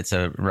model, but it's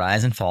a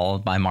rise and fall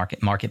by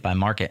market by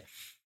market.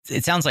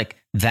 It sounds like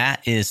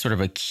that is sort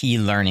of a key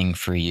learning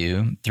for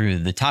you through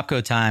the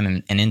Topco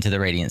time and into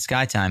the Radiant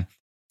Sky time.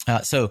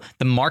 So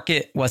the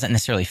market wasn't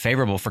necessarily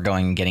favorable for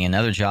going and getting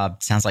another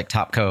job. Sounds like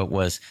Topco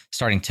was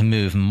starting to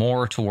move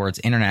more towards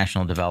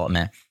international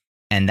development,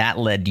 and that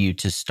led you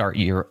to start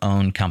your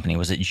own company.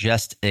 Was it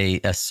just a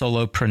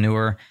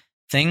solopreneur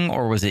thing,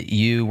 or was it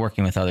you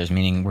working with others?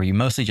 Meaning, were you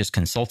mostly just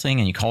consulting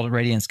and you called it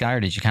Radiant Sky, or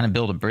did you kind of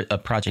build a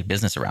project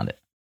business around it?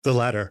 The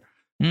latter.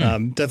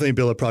 Definitely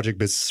build a project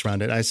business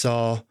around it. I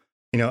saw,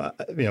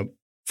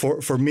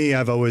 for me,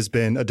 I've always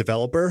been a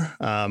developer,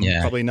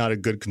 probably not a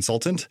good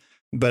consultant,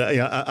 but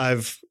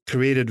I've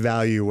created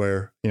value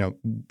where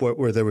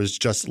there was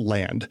just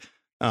land.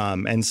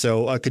 And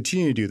so I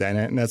continue to do that.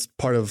 And that's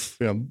part of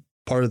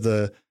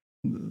the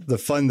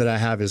fun that I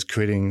have is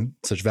creating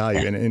such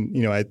value.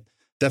 And I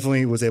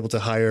definitely was able to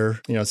hire,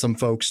 some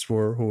folks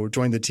who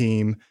joined the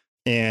team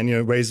and,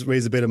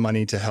 raise a bit of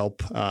money to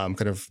help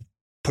kind of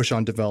push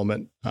on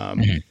development.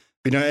 And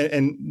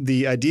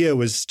the idea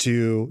was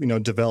to,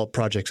 develop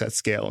projects at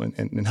scale.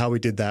 And how we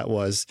did that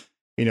was,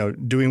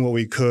 doing what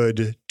we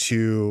could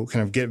to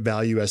kind of get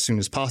value as soon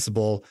as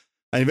possible.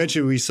 And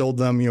eventually we sold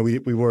them. We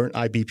weren't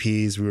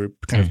IBPs. We were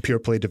kind of pure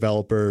play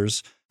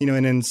developers,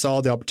 and then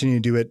saw the opportunity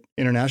to do it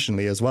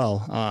internationally as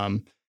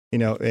well.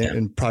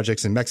 In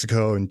projects in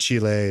Mexico and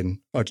Chile and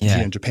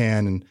Argentina and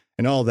Japan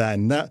and all that.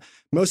 And that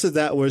most of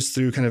that was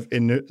through kind of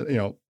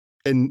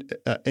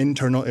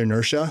internal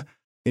inertia.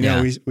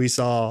 We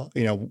saw,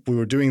 we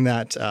were doing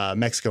that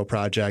Mexico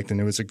project,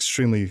 and it was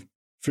extremely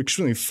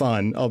extremely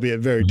fun, albeit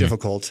very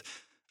difficult.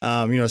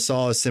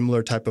 Saw a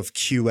similar type of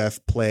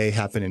QF play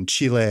happen in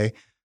Chile.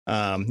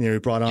 We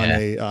brought on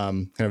a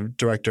kind of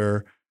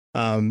director,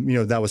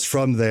 that was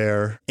from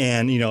there,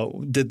 and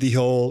did the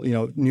whole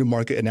new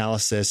market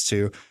analysis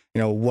to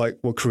what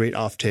will create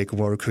offtake,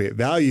 what will create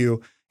value,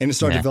 and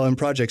start developing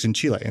projects in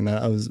Chile. And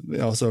that was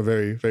also a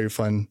very, very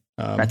fun.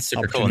 That's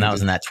super cool. And that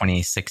was in that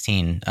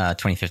 2015,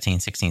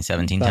 16,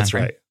 17 time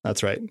frame.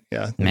 That's right.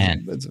 Yeah,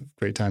 man, it's a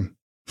great time.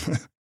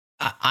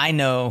 I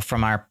know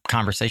from our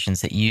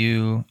conversations that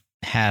you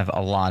have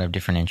a lot of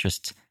different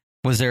interests.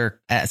 Was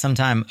there at some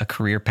time a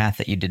career path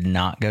that you did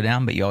not go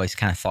down, but you always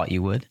kind of thought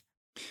you would?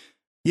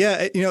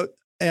 Yeah,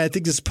 and I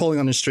think just pulling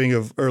on a string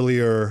of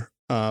earlier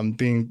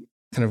being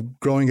kind of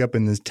growing up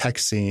in this tech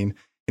scene.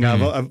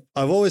 I've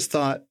always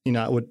thought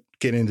I would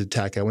get into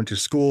tech. I went to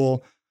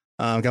school,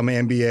 got my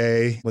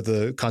MBA with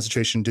a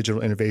concentration in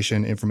digital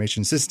innovation,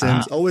 information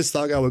systems. Always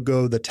thought I would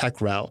go the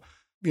tech route.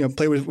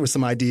 Play with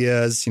some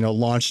ideas.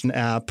 Launch an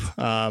app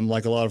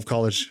like a lot of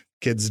college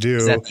kids do.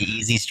 Is that the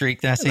easy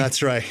streak?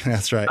 That's right.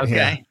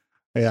 Okay.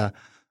 Yeah.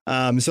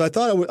 So I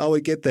thought I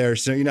would get there.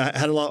 So, I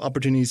had a lot of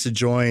opportunities to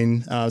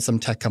join some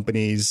tech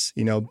companies,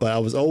 but I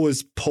was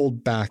always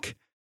pulled back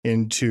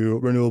into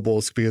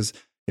renewables because,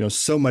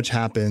 so much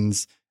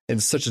happens.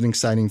 It's such an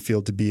exciting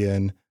field to be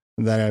in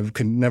that I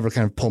could never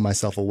kind of pull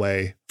myself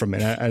away from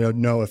it. I don't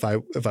know if I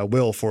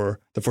will for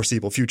the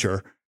foreseeable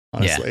future,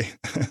 honestly.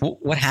 Yeah.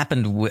 What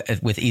happened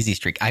with Easy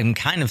Streak? I'm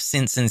kind of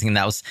sensing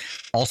that was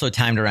also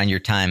timed around your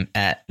time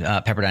at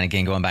Pepperdine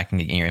again, going back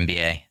and getting your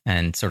MBA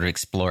and sort of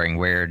exploring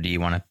where do you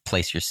want to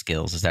place your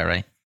skills. Is that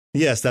right?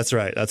 Yes, that's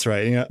right. That's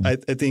right. I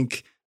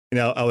think,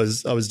 I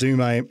was doing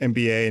my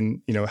MBA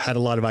and, had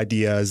a lot of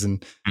ideas.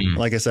 And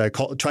like I said,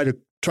 I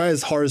try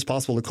as hard as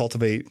possible to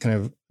cultivate kind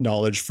of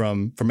knowledge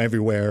from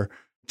everywhere.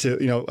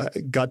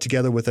 Got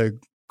together with a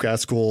grad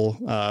school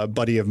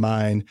buddy of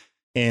mine.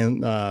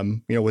 And,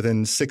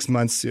 within 6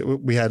 months,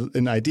 we had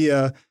an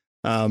idea,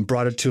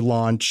 brought it to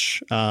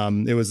launch.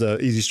 It was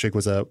Easy Streak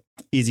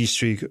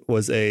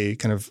was a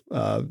kind of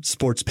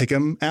sports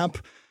pick'em app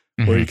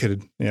where you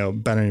could,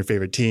 bet on your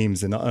favorite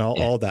teams and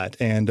all that.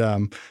 And,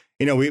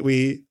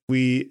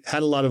 we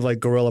had a lot of like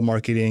guerrilla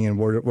marketing and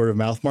word of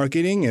mouth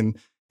marketing. And,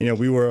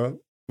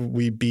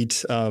 we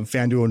beat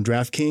FanDuel and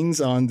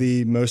DraftKings on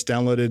the most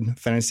downloaded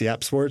fantasy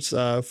app sports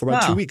for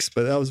about 2 weeks.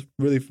 But that was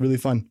really, really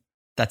fun.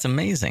 That's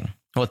amazing.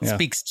 Well, it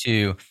speaks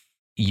to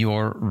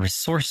your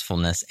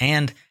resourcefulness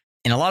and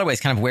in a lot of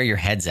ways, kind of where your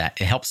head's at.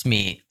 It helps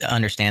me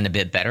understand a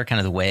bit better kind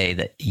of the way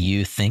that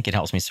you think. It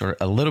helps me sort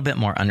of a little bit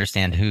more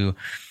understand who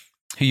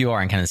you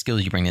are and kind of the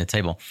skills you bring to the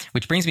table,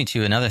 which brings me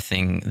to another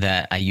thing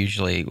that I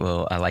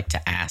like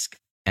to ask.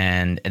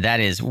 And that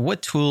is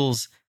what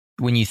tools,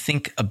 when you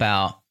think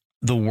about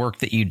the work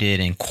that you did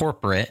in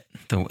corporate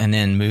and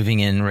then moving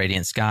in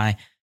Radiant Sky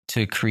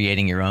to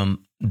creating your own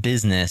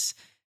business,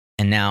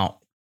 and now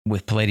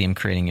with Palladium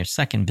creating your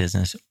second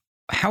business,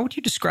 how would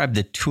you describe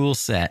the tool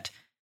set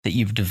that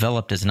you've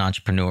developed as an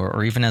entrepreneur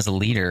or even as a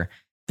leader,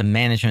 the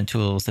management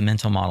tools, the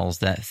mental models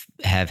that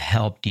have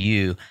helped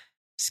you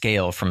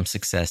scale from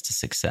success to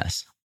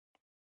success?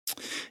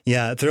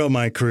 Yeah, throughout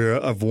my career,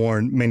 I've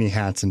worn many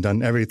hats and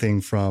done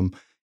everything from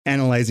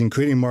analyzing,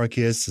 creating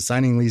markets, to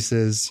signing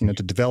leases, to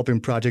developing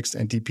projects,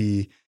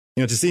 NTP,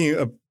 to seeing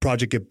a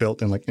project get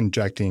built and like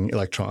injecting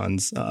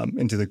electrons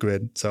into the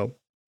grid. So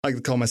I like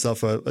to call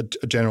myself a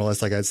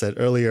generalist, like I said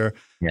earlier.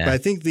 Yeah. But I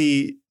think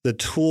the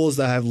tools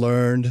that I've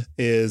learned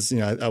is,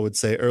 I would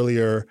say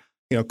earlier,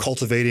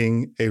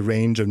 cultivating a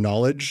range of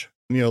knowledge,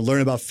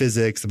 learn about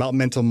physics, about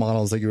mental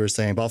models, like you were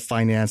saying, about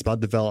finance, about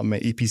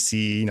development,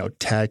 EPC,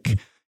 tech,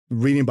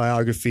 reading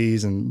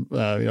biographies and,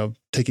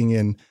 taking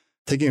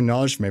in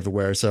knowledge from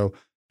everywhere. So,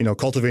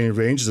 cultivating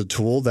range is a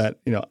tool that,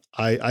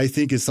 I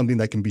think is something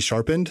that can be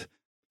sharpened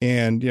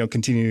and,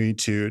 continue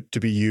to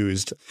be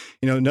used.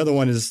 Another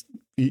one is,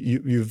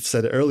 you've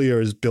said earlier,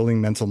 is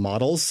building mental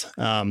models.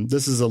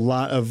 This is a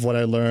lot of what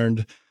I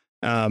learned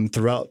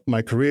throughout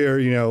my career.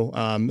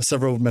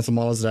 Several mental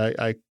models that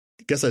I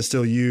guess I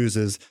still use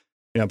is,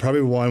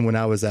 probably one when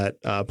I was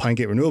at Pine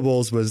Gate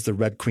Renewables was the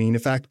Red Queen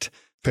effect.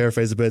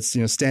 Paraphrase a bit,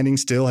 standing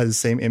still has the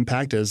same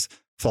impact as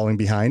falling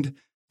behind.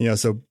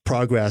 So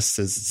progress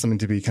is something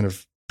to be kind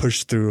of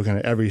pushed through kind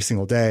of every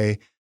single day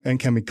and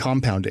can be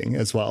compounding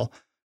as well.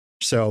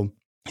 So,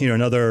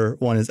 another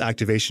one is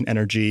activation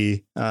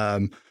energy,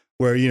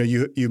 where,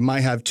 you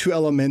might have two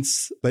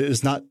elements, but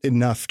it's not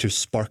enough to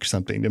spark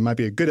something. There might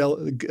be a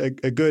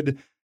good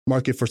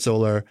market for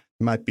solar.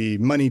 It might be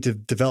money to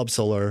develop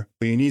solar,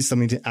 but you need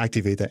something to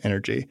activate that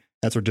energy.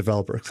 That's where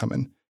developers come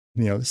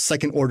in.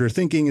 Second order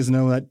thinking is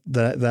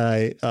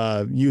that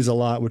I use a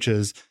lot, which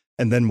is,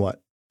 and then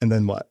what? And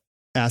then what?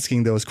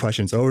 Asking those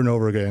questions over and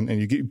over again,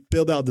 and you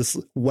build out this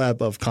web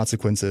of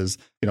consequences,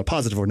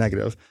 positive or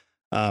negative,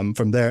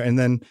 from there. And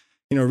then,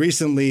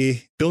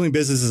 recently, building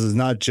businesses is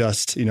not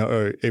just,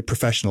 a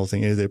professional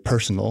thing; it is a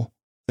personal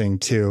thing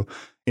too.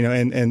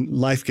 And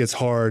life gets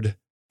hard,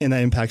 and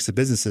that impacts the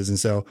businesses. And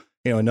so,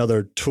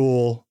 another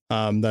tool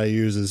that I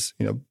use is,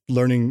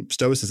 learning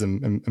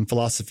stoicism and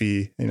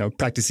philosophy,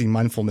 practicing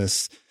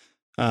mindfulness.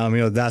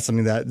 That's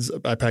something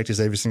that I practice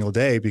every single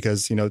day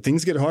because,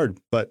 things get hard.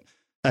 But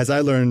as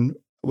I learn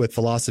with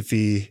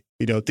philosophy,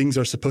 things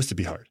are supposed to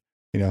be hard,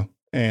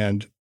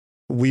 and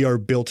we are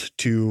built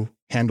to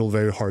handle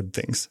very hard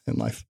things in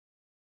life.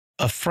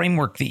 A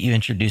framework that you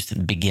introduced at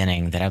the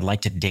beginning that I'd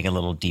like to dig a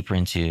little deeper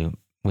into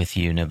with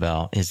you,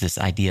 Nobel, is this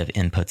idea of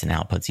inputs and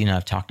outputs.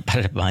 I've talked about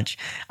it a bunch.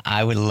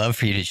 I would love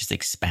for you to just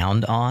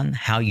expound on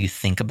how you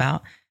think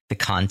about the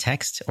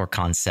context or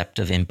concept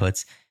of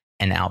inputs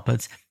and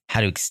outputs,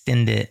 how to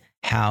extend it,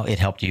 how it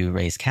helped you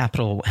raise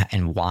capital,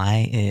 and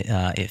why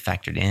it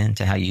factored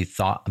into how you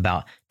thought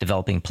about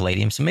developing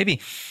Palladium. So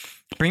maybe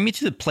bring me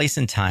to the place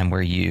and time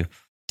where you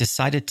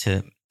decided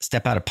to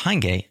step out of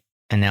Pinegate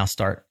and now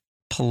start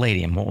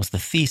Palladium. What was the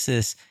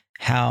thesis?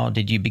 How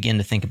did you begin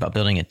to think about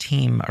building a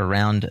team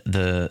around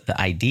the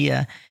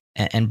idea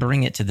and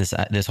bring it to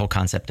this whole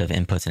concept of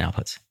inputs and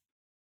outputs?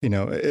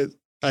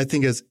 I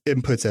think as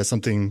inputs as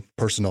something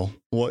personal,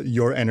 what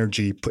your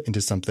energy put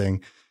into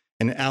something,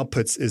 and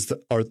outputs is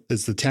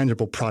the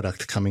tangible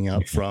product coming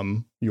out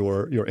from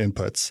your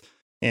inputs.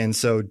 And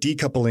so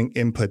decoupling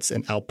inputs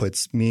and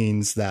outputs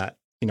means that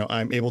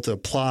I'm able to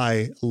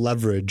apply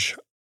leverage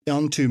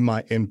onto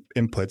my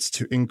inputs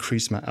to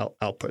increase my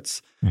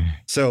outputs.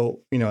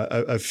 So,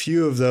 a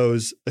few of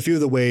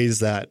the ways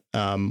that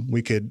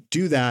we could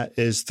do that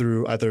is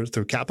either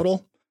through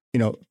capital,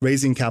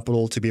 raising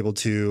capital to be able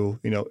to,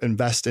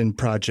 invest in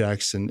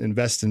projects and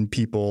invest in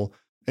people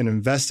and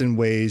invest in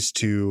ways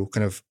to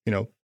kind of,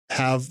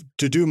 have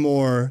to do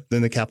more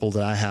than the capital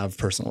that I have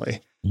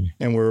personally.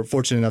 And we're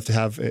fortunate enough to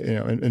have,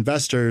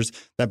 investors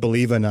that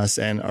believe in us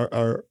and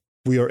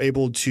we are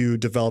able to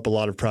develop a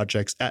lot of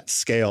projects at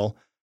scale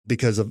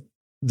because of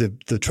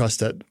the trust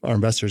that our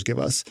investors give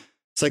us.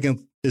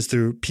 Second is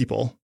through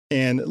people,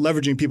 and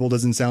leveraging people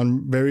doesn't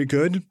sound very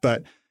good,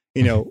 but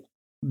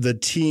the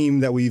team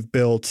that we've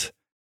built,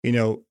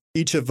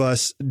 each of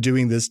us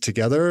doing this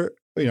together,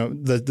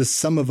 the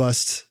sum of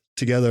us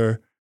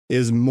together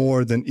is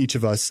more than each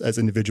of us as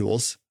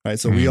individuals, right?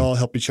 So we all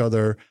help each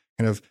other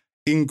kind of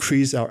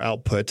increase our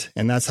output,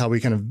 and that's how we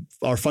kind of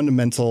our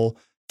fundamental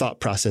thought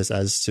process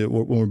as to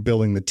when we're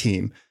building the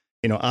team.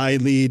 I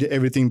lead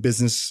everything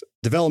business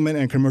development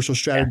and commercial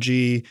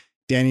strategy.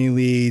 Danny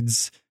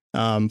leads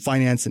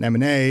finance and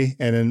M&A,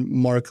 and then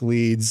Mark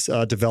leads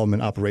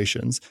development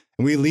operations.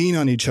 And we lean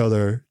on each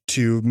other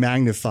to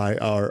magnify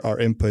our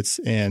inputs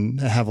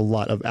and have a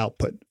lot of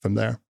output from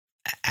there.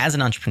 As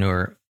an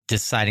entrepreneur,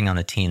 deciding on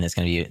the team that's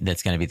going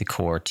to be the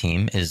core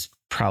team is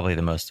probably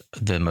the most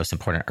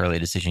important early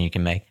decision you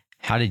can make.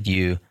 How did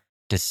you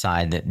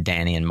decide that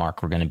Danny and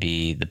Mark were going to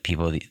be the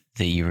people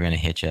that you were going to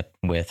hitch up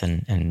with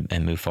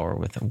and move forward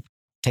with?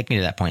 Take me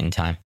to that point in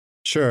time.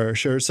 Sure.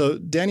 So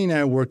Danny and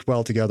I worked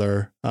well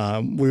together.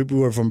 We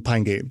were from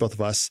Pinegate, both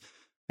of us.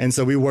 And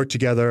so we worked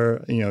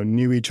together,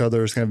 knew each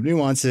other's kind of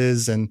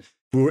nuances, and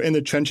we were in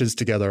the trenches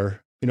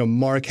together.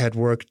 Mark had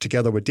worked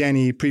together with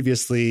Danny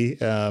previously.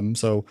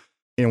 So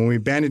when we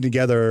banded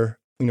together,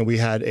 we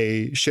had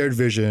a shared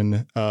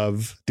vision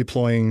of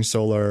deploying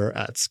solar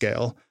at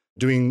scale,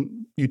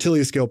 doing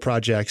utility scale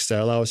projects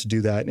that allow us to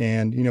do that.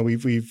 And,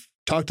 we've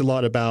talked a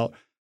lot about,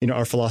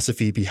 our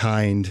philosophy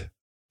behind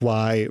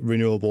why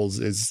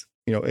renewables is,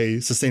 a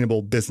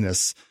sustainable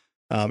business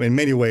in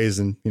many ways.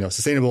 And,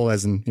 sustainable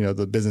as in,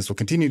 the business will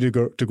continue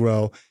to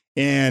grow,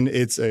 and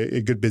it's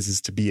a good business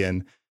to be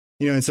in.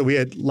 And so we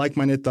had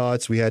like-minded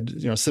thoughts. We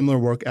had, similar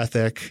work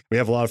ethic. We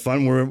have a lot of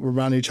fun. We're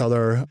around each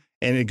other.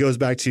 And it goes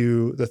back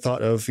to the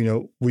thought of,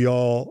 we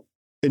all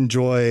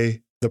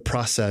enjoy the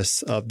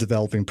process of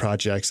developing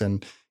projects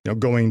and,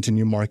 going to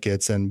new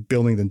markets and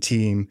building the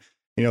team.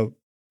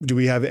 Do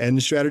we have an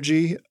end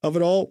strategy of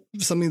it all?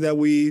 Something that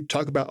we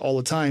talk about all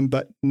the time,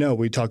 but no,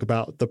 we talk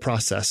about the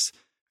process.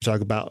 We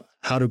talk about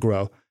how to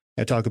grow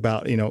and talk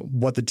about,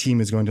 what the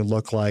team is going to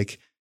look like.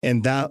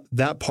 And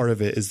that part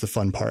of it is the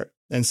fun part.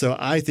 And so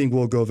I think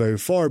we'll go very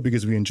far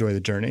because we enjoy the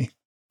journey.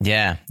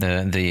 Yeah.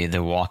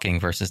 The walking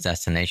versus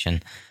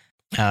destination.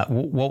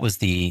 What was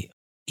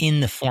in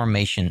the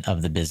formation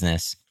of the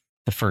business,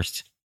 the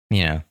first,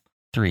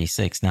 3,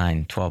 6,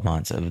 9, 12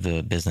 months of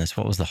the business?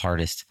 What was the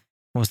hardest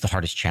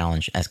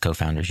challenge as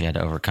co-founders you had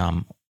to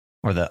overcome,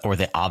 or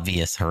the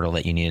obvious hurdle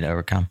that you needed to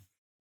overcome?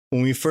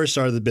 When we first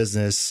started the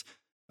business,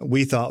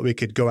 we thought we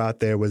could go out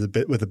there with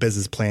a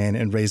business plan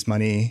and raise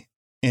money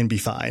and be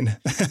fine.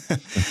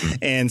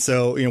 And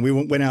so, we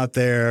went out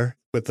there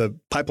with a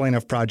pipeline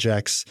of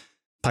projects,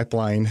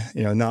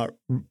 not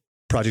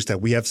projects that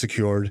we have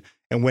secured,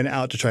 and went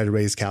out to try to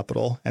raise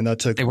capital. And that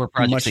took they were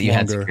projects much that you longer.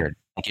 Had secured.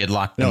 You had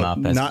locked them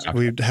up.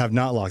 We have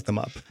not locked them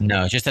up.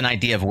 No, just an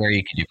idea of where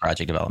you could do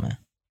project development.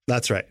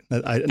 That's right.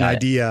 An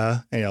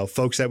idea,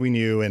 folks that we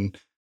knew. And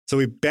so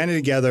we banded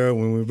together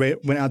when we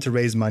went out to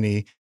raise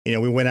money.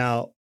 We went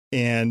out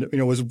and,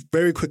 was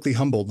very quickly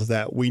humbled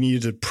that we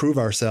needed to prove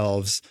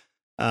ourselves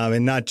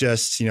and not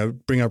just,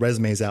 bring our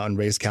resumes out and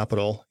raise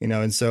capital,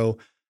 and so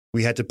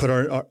we had to put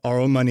our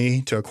own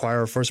money to acquire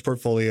our first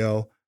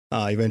portfolio.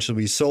 Eventually,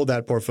 we sold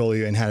that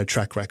portfolio and had a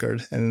track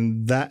record.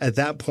 And that at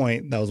that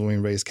point, that was when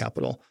we raised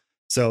capital.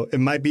 So it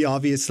might be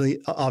obvious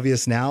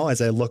now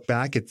as I look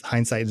back. It's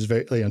hindsight is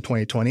very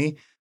 2020.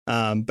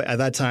 But at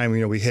that time,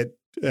 we hit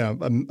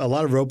a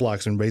lot of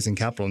roadblocks in raising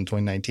capital in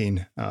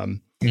 2019.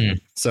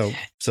 So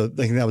I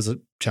think that was a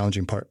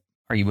challenging part.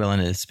 Are you willing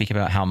to speak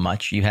about how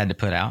much you had to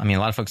put out? I mean, a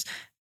lot of folks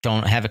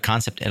don't have a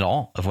concept at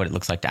all of what it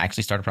looks like to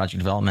actually start a project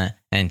development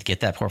and get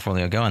that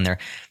portfolio going.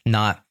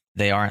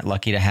 They aren't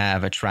lucky to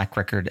have a track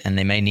record, and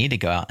they may need to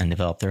go out and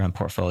develop their own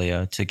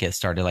portfolio to get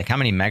started. Like, how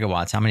many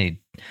megawatts, how many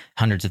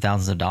hundreds of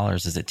thousands of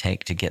dollars does it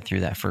take to get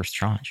through that first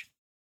tranche?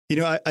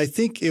 I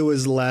think it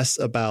was less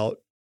about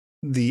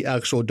the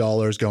actual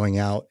dollars going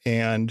out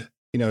and,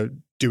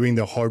 doing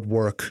the hard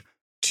work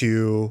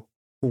to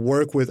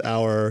work with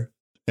our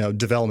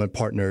development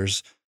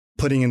partners,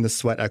 putting in the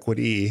sweat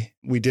equity.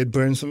 We did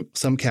burn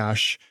some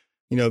cash,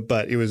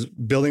 but it was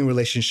building a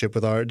relationship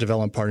with our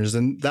development partners.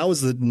 And that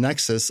was the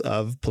nexus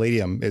of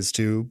Palladium, is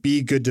to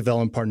be good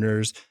development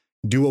partners,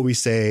 do what we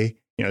say,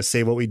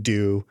 say what we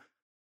do.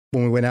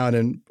 When we went out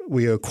and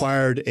we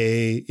acquired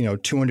a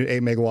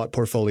 208 megawatt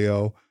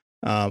portfolio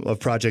of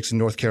projects in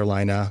North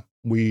Carolina,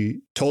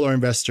 we told our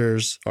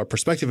investors, our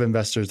prospective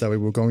investors, that we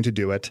were going to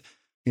do it.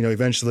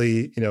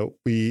 Eventually,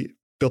 we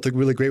built a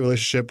really great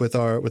relationship with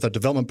our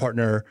development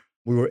partner.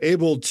 We were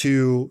able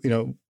to,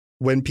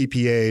 win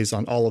PPAs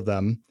on all of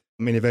them.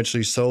 I mean,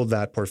 eventually sold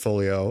that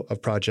portfolio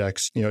of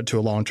projects, to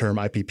a long-term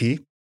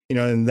IPP.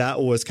 And that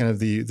was kind of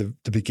the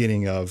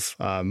beginning of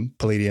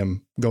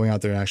Palladium going out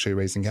there and actually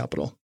raising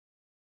capital.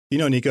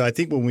 Nico, I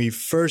think when we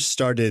first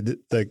started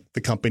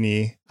the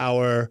company,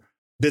 our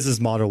business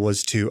model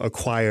was to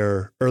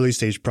acquire early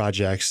stage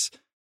projects,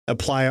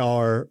 apply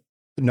our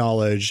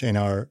knowledge and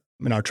our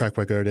track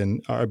record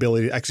and our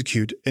ability to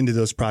execute into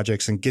those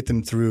projects and get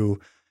them through,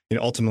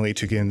 ultimately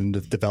to get them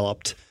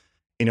developed.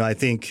 I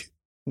think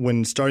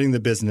when starting the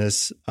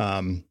business,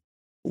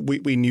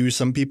 we knew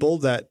some people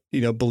that,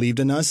 believed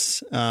in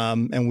us,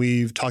 and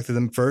we've talked to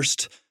them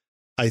first.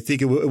 I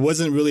think it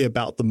wasn't really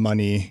about the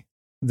money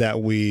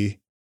that we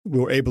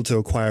were able to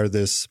acquire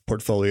this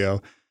portfolio.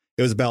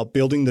 It was about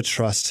building the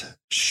trust,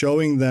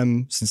 showing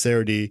them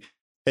sincerity,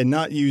 and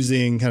not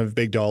using kind of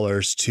big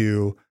dollars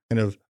to kind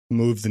of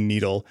move the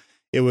needle.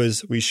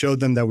 We showed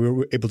them that we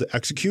were able to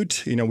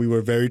execute. We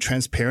were very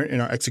transparent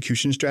in our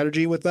execution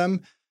strategy with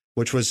them,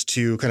 which was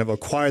to kind of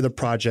acquire the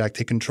project,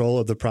 take control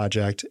of the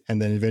project,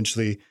 and then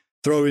eventually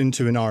throw it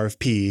into an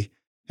RFP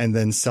and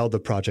then sell the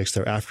projects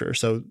thereafter.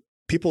 So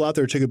people out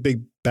there took a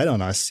big bet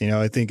on us.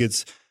 I think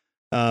it's,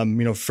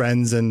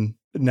 friends, and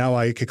now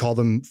I could call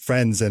them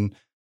friends. And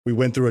we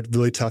went through a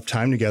really tough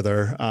time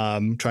together,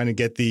 trying to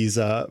get these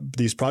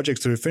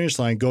projects to the finish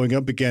line, going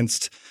up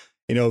against,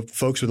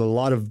 folks with a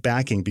lot of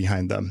backing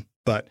behind them.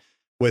 But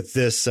with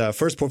this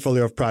first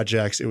portfolio of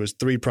projects, it was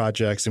 3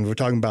 projects, and we're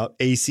talking about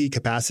AC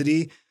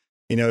capacity.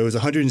 It was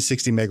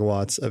 160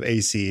 megawatts of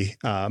AC,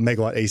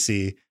 megawatt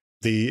AC.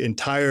 The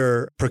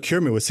entire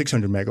procurement was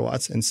 600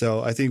 megawatts. And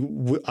so I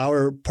think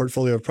our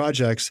portfolio of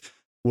projects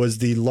was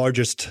the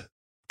largest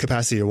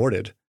capacity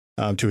awarded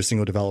to a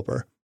single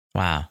developer.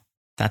 Wow.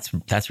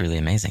 That's really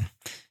amazing.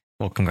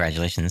 Well,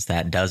 congratulations.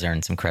 That does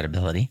earn some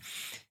credibility.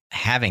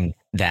 Having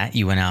that,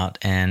 you went out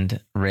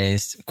and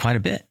raised quite a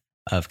bit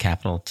of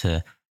capital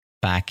to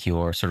back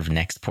your sort of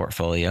next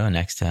portfolio,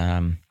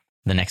 the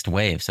next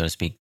wave, so to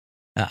speak.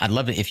 I'd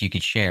love it if you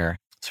could share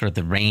sort of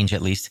the range,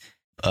 at least,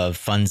 of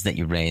funds that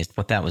you raised,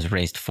 what that was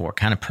raised for,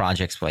 kind of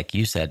projects, like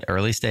you said,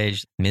 early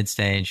stage, mid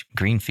stage,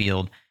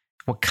 greenfield.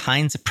 What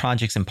kinds of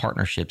projects and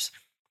partnerships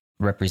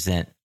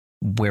represent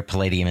where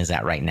Palladium is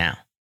at right now?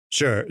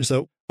 Sure.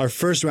 So our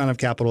first round of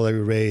capital that we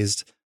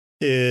raised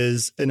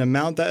is an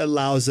amount that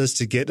allows us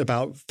to get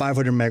about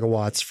 500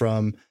 megawatts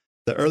from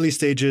the early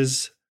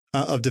stages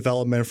of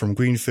development, from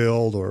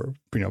greenfield or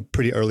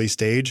pretty early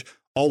stage,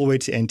 all the way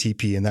to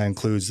NTP, and that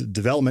includes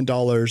development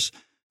dollars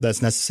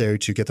that's necessary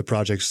to get the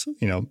projects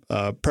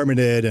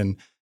permitted and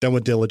done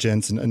with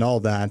diligence and all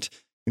of that.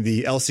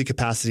 The LC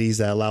capacities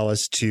that allow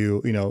us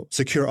to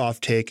secure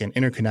offtake and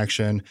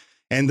interconnection,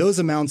 and those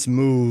amounts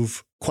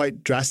move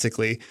quite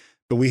drastically.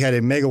 But we had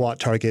a megawatt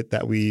target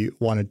that we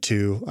wanted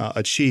to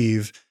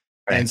achieve.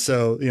 Right. And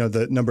so,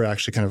 the number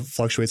actually kind of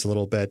fluctuates a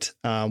little bit.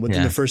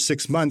 Within the first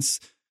 6 months,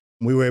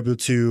 we were able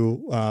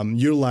to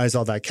utilize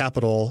all that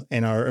capital,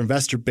 and our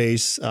investor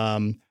base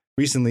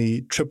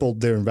recently tripled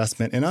their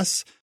investment in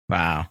us.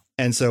 Wow.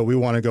 And so we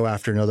want to go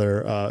after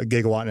another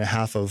gigawatt and a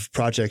half of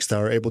projects that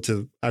are able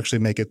to actually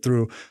make it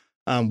through.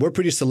 We're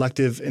pretty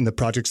selective in the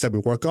projects that we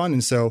work on.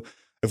 And so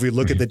if we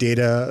look at the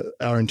data,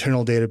 our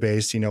internal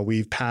database,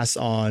 we've passed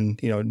on,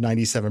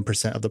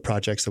 97% of the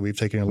projects that we've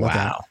taken a look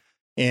at.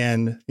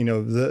 And,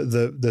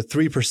 the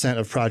 3%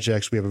 of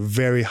projects, we have a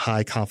very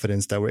high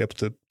confidence that we're able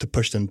to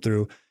push them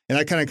through. And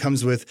that kind of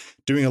comes with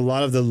doing a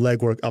lot of the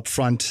legwork up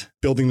front,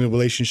 building the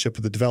relationship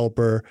with the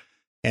developer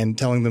and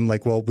telling them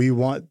we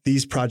want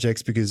these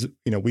projects because,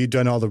 we've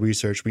done all the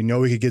research. We know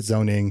we could get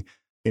zoning.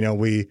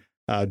 We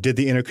did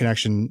the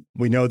interconnection.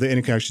 We know the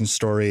interconnection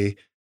story,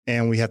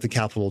 and we have the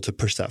capital to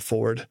push that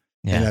forward.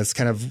 And that's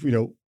kind of,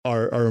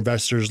 our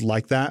investors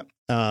like that.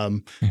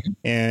 And,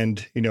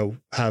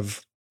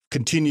 have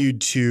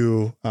continued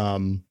to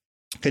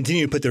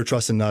put their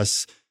trust in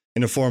us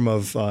in the form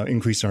of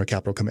increasing our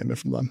capital commitment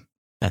from them.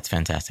 That's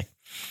fantastic.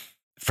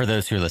 For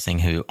those who are listening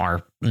who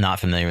are not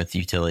familiar with the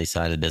utility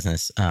side of the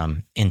business,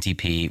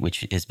 NTP,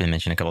 which has been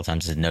mentioned a couple of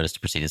times, is notice to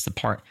proceed.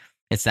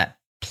 It's that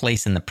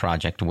place in the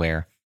project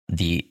where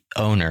the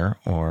owner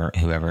or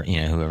whoever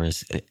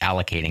is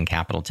allocating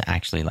capital to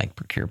actually like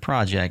procure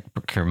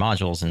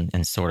modules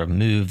and sort of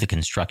move the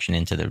construction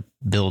into the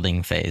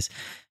building phase,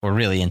 or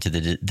really into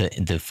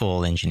the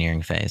full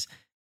engineering phase,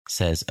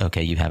 says,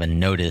 okay, you have a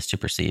notice to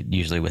proceed,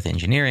 usually with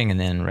engineering, and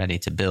then ready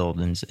to build,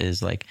 and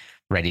is like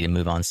ready to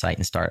move on site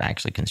and start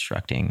actually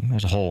constructing.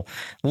 There's a whole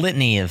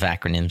litany of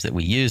acronyms that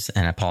we use,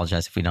 and I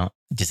apologize if we don't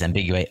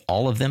disambiguate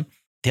all of them.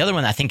 The other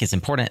one I think is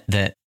important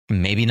that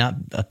maybe not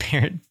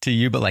apparent to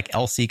you, but like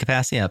LC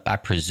capacity, I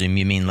presume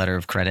you mean letter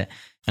of credit.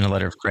 And a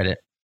letter of credit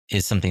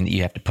is something that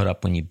you have to put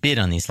up when you bid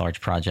on these large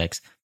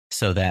projects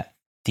so that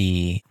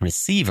the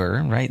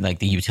receiver, right, like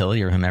the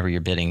utility or whomever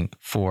you're bidding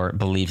for,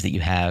 believes that you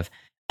have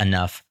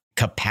enough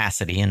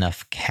capacity,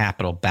 enough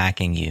capital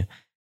backing you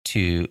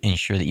to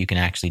ensure that you can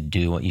actually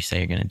do what you say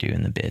you're going to do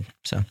in the bid.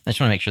 So I just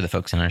want to make sure the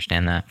folks can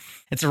understand that.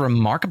 It's a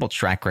remarkable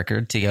track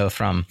record to go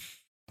from,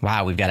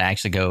 wow, we've got to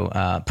actually go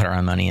put our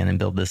own money in and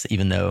build this,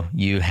 even though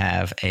you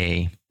have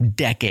a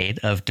decade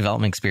of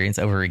development experience,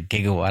 over a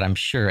gigawatt. I'm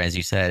sure, as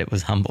you said, it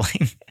was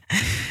humbling.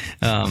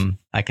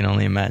 I can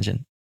only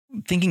imagine.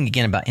 Thinking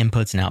again about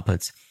inputs and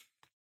outputs.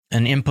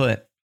 An input,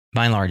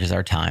 by and large, is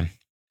our time.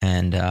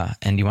 And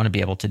you want to be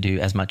able to do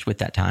as much with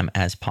that time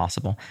as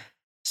possible.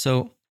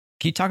 So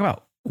can you talk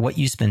about what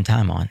you spend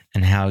time on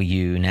and how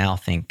you now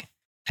think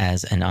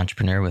as an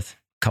entrepreneur with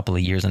a couple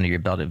of years under your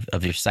belt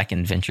of your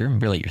second venture,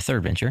 really your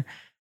third venture,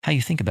 how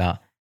you think about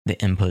the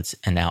inputs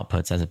and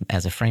outputs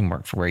as a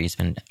framework for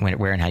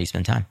where and how you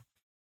spend time?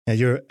 Yeah,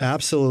 you're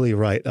absolutely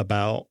right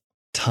about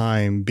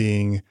time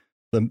being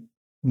the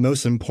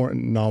most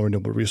important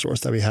non-renewable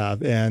resource that we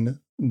have. And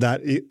that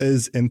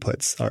is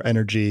inputs. Our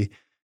energy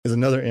is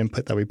another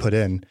input that we put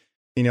in.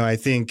 I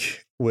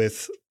think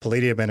with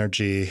Palladium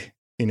Energy,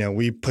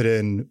 we put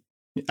in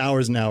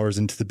hours and hours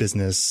into the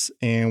business,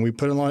 and we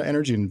put in a lot of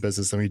energy in the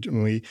business.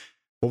 And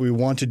what we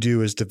want to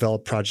do is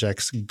develop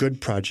projects,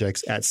 good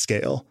projects at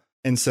scale.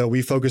 And so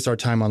we focus our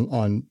time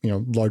on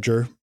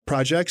larger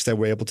projects that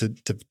we're able to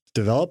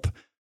develop.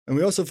 And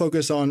we also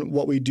focus on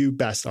what we do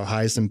best, our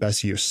highest and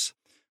best use.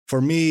 For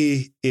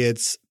me,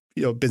 it's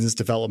business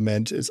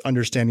development, it's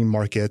understanding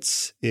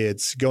markets,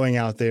 it's going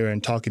out there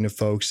and talking to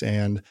folks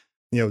and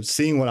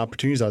seeing what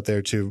opportunities out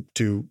there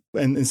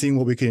and seeing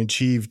what we can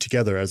achieve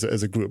together as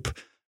a group.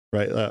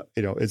 Right.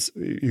 It's,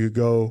 you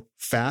go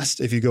fast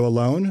if you go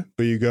alone,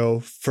 but you go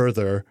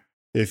further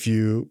if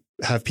you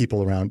have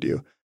people around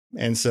you.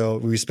 And so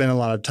we spend a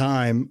lot of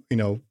time,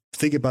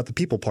 thinking about the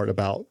people part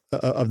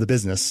of the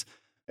business.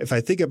 If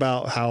I think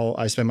about how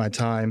I spend my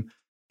time,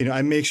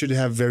 I make sure to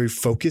have very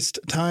focused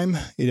time.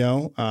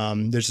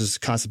 There's this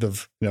concept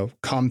of,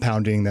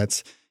 compounding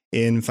that's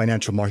in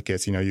financial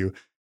markets. You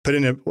put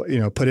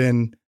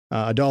in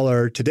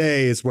 $1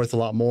 today is worth a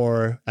lot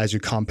more as you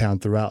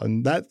compound throughout.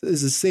 And that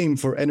is the same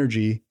for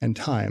energy and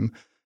time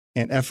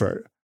and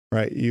effort,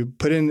 right? You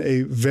put in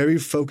a very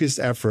focused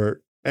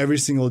effort every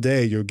single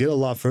day, you'll get a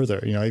lot further.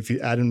 If you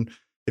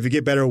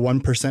get better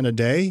 1% a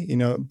day,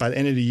 by the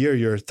end of the year,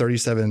 you're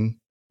 37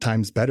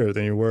 times better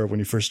than you were when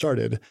you first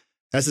started.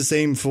 That's the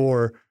same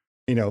for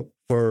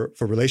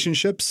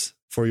relationships,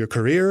 for your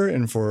career,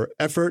 and for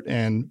effort,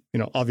 and,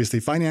 obviously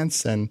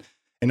finance and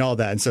all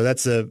that. And so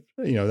that's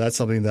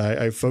something that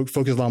I focus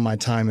a lot of my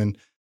time in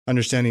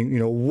understanding,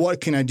 what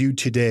can I do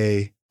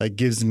today that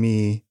gives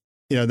me,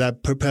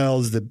 that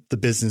propels the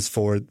business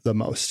forward the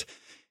most.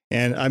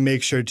 And I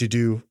make sure to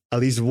do at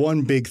least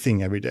one big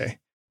thing every day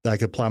that I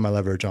could apply my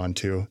leverage on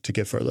to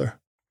get further.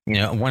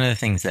 One of the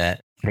things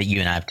that you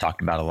and I have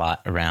talked about a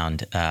lot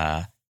around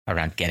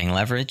getting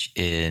leverage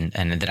and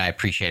that I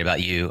appreciate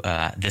about you,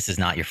 this is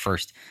not your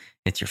first,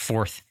 it's your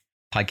fourth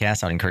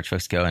podcast. I would encourage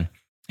folks to go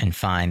and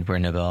find where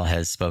Nobel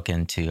has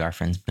spoken to our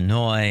friends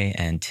Benoit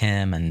and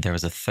Tim. And there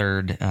was a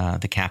third,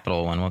 the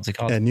Capital one. What was it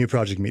called? New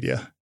Project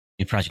Media.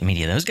 New Project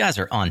Media. Those guys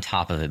are on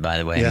top of it, by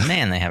the way. Yeah.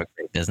 Man, they have a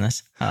great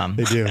business.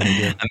 They do.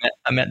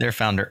 I met their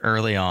founder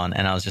early on,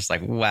 and I was just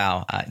like,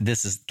 wow,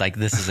 this is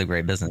a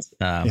great business.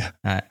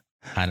 I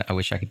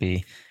wish I could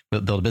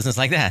build a business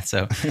like that.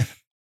 So,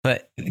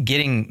 but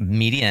getting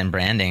media and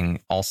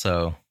branding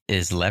also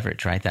is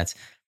leverage, right?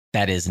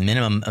 That is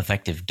minimum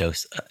effective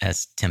dose,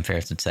 as Tim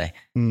Ferriss would say,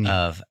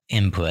 of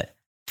input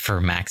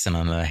for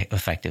maximum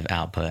effective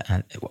output.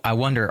 I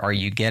wonder, are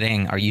you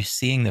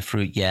seeing the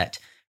fruit yet?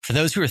 For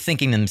those who are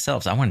thinking to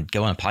themselves, I want to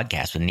go on a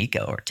podcast with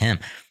Nico or Tim.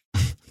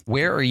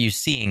 Where are you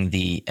seeing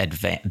the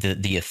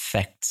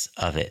effects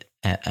of it?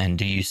 And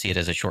do you see it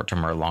as a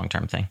short-term or a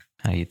long-term thing?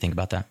 How do you think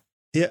about that?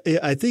 Yeah,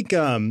 I think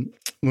when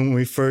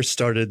we first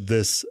started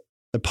the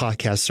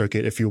podcast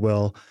circuit, if you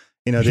will,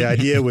 the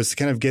idea was to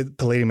kind of get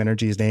Palladium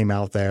Energy's name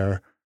out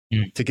there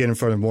to get in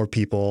front of more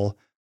people.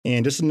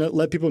 and just to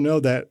let people know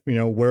that,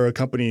 we're a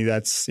company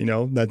that's,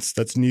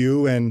 that's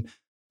new, and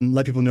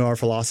let people know our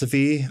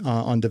philosophy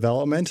on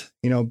development,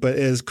 but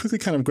it has quickly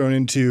kind of grown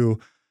into,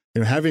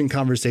 having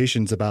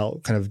conversations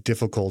about kind of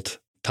difficult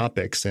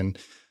topics, and,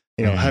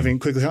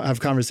 have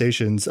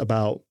conversations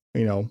about,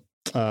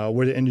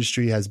 where the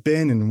industry has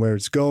been and where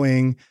it's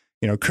going,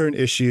 current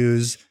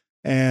issues.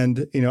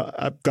 And,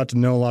 I've got to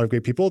know a lot of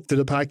great people through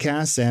the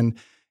podcast. And,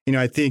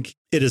 I think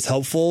it is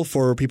helpful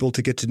for people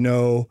to get to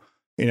know,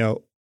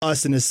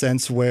 us in a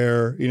sense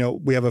where,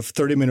 we have a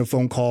 30-minute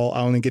phone call.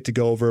 I only get to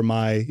go over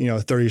my,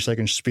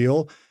 30-second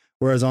spiel.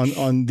 Whereas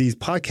on these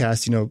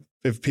podcasts,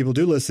 if people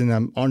do listen,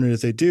 I'm honored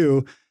if they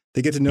do,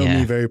 they get to know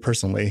me very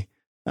personally.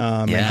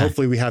 And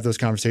hopefully we have those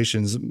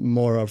conversations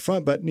more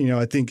upfront. But,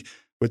 I think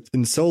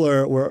in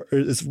solar, where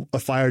it's a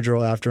fire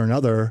drill after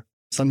another,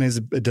 sometimes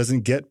it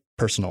doesn't get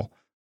personal,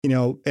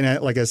 and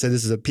like I said,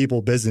 this is a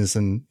people business,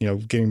 and,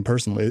 getting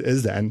personal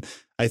is that. And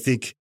I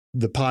think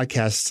the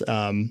podcast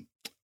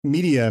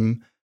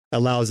medium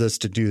allows us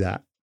to do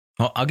that.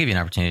 Well, I'll give you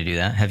an opportunity to do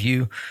that. Have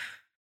you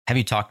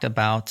talked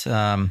about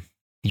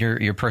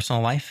your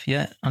personal life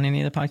yet on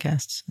any of the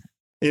podcasts?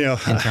 In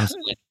terms of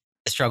the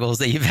struggles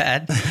that you've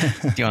had,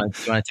 do you want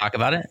to talk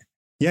about it?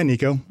 Yeah,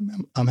 Nico,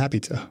 I'm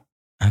happy to.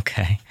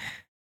 Okay,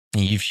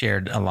 you've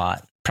shared a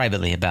lot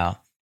privately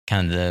about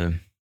kind of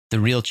the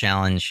real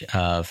challenge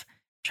of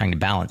trying to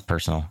balance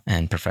personal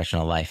and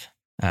professional life.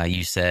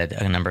 You said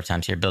a number of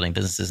times here, building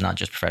business is not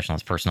just professional,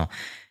 it's personal,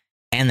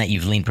 and that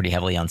you've leaned pretty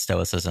heavily on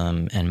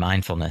stoicism and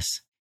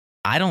mindfulness.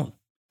 I don't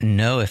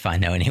know if I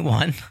know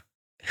anyone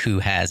who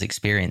has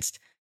experienced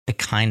the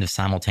kind of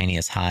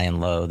simultaneous high and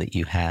low that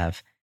you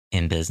have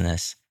in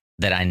business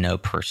that I know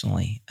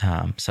personally.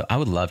 So I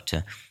would love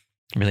to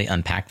really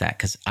unpack that,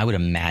 because I would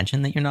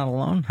imagine that you're not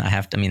alone.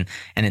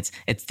 And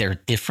they're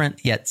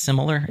different yet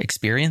similar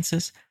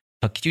experiences.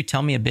 But could you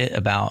tell me a bit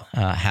about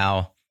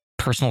how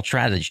personal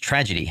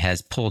tragedy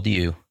has pulled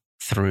you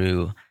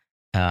through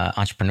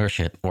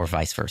entrepreneurship, or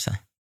vice versa?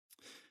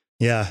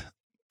 Yeah,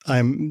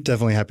 I'm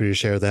definitely happy to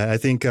share that. I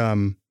think,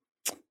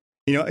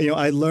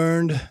 I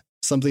learned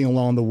something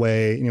along the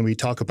way. We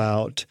talk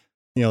about,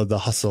 the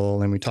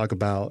hustle, and we talk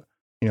about,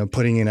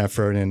 putting in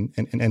effort and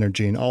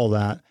energy and all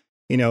that,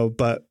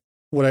 but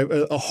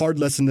a hard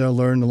lesson that I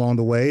learned along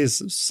the way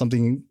is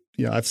something,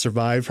 I've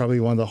survived, probably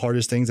one of the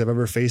hardest things I've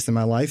ever faced in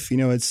my life.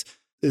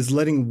 Is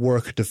letting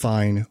work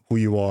define who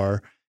you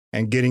are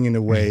and getting in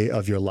the way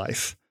of your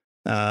life.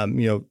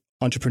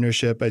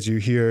 Entrepreneurship, as you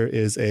hear,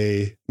 is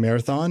a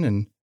marathon,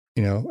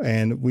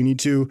 and we need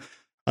to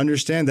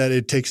understand that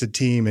it takes a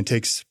team, it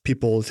takes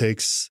people, it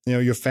takes,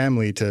 your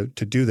family to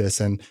do this.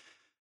 And,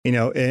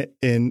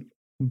 in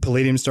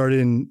Palladium started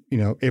in,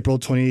 April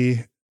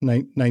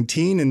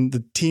 2019, and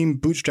the team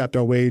bootstrapped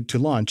our way to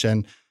launch.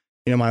 And,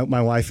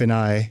 my wife and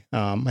I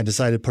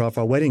decided to put off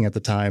our wedding at the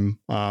time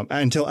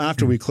until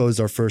after we closed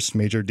our first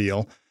major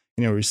deal.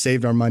 We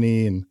saved our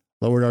money and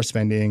lowered our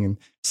spending and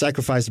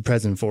sacrificed the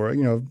present for,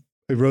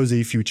 a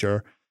rosy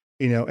future,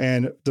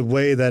 and the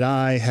way that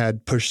I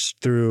had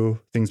pushed through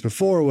things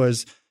before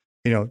was,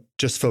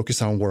 just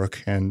focus on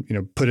work and,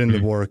 put in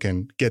the work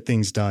and get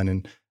things done.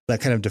 And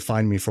that kind of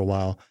defined me for a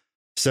while.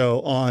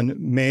 So on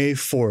May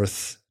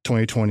 4th,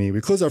 2020,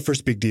 we closed our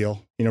first big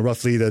deal,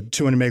 roughly the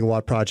 200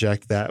 megawatt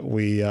project that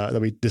we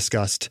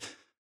discussed.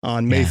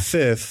 On May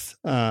 5th,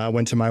 I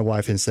went to my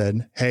wife and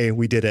said, "Hey,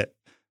 we did it.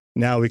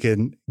 Now we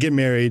can get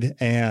married,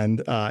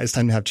 and it's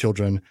time to have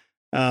children."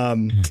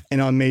 And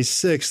on May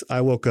 6th,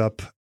 I woke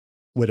up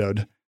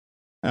widowed.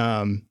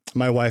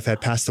 My wife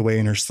had passed away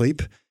in her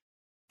sleep,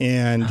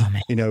 and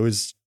it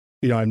was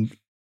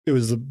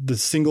the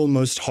single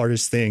most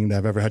hardest thing that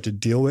I've ever had to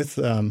deal with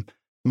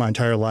my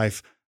entire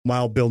life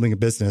while building a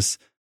business.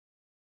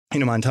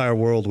 My entire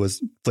world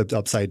was flipped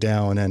upside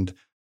down, and,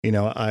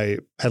 I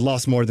had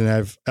lost more than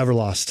I've ever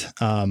lost.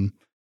 And,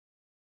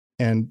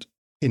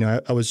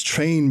 I was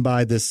trained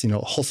by this,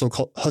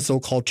 hustle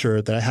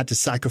culture that I had to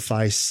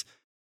sacrifice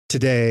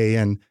today,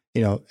 and,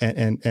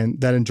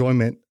 and that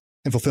enjoyment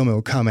and fulfillment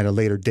will come at a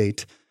later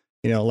date.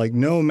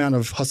 No amount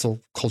of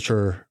hustle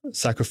culture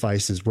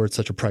sacrifice is worth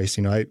such a price.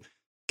 I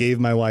gave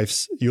my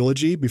wife's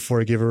eulogy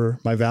before I gave her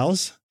my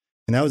vows.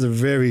 And that was a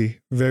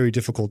very, very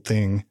difficult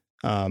thing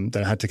that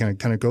I had to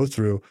kind of go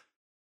through.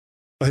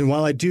 And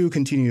while I do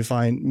continue to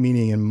find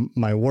meaning in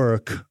my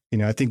work,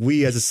 I think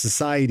we as a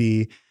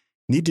society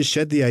need to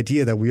shed the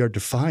idea that we are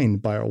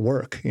defined by our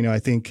work. I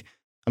think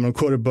I'm going to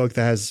quote a book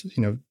that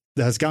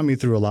has gotten me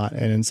through a lot,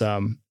 and it's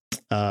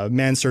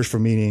Man's Search for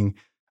Meaning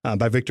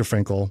by Viktor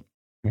Frankl.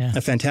 Yeah.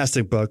 A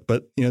fantastic book,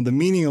 but the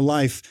meaning of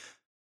life,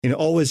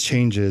 always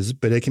changes,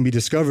 but it can be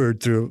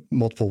discovered through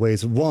multiple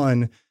ways.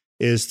 One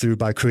is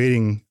by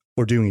creating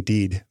or doing a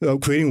deed,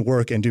 creating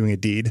work and doing a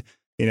deed.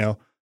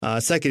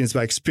 Second is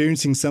by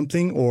experiencing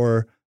something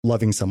or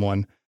loving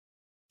someone.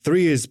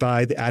 3 is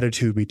by the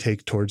attitude we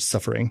take towards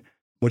suffering,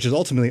 which is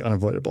ultimately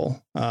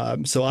unavoidable.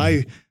 So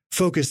I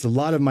focused a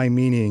lot of my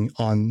meaning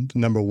on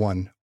number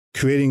 1,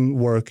 creating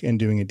work and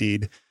doing a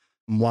deed,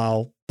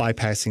 while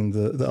bypassing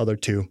the other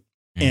 2.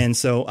 And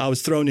so I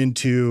was thrown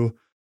into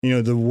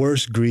the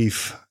worst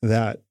grief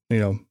that,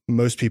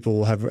 most people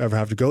will ever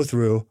have to go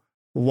through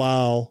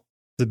while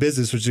the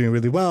business was doing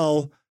really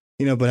well,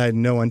 but I had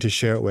no one to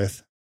share it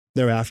with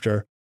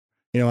thereafter.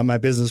 My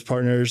business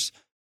partners,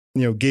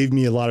 gave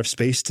me a lot of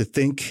space to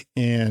think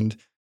and,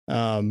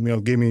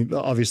 gave me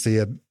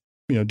obviously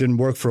didn't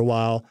work for a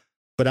while,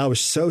 but I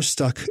was so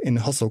stuck in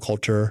hustle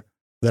culture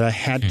that I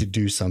had to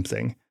do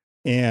something.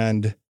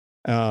 And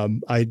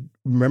I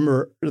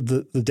remember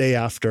the day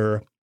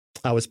after,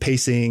 I was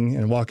pacing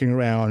and walking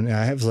around, and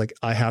I was like,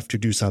 I have to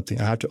do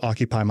something. I have to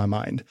occupy my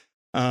mind.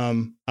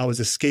 I was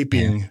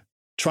escaping,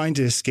 trying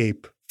to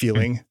escape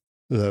feeling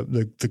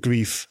the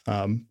grief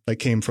that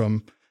came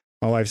from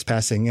my wife's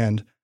passing.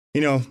 And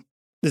I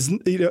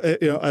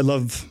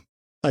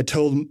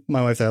told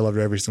my wife that I loved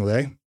her every single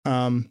day.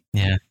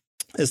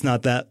 It's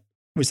not that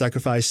we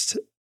sacrificed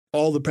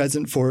all the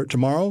present for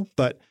tomorrow,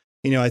 but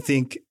I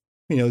think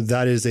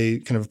that is a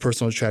kind of a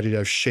personal tragedy that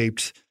has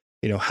shaped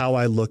how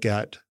I look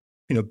at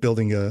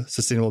building a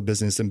sustainable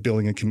business and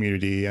building a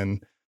community,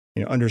 and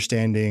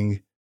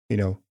understanding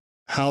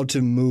how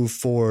to move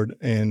forward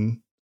in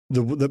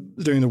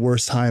during the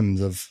worst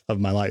times of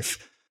my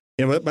life.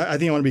 But I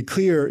think I want to be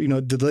clear,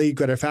 delayed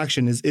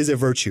gratification is a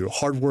virtue.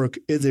 Hard work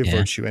is a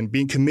virtue, and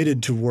being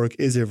committed to work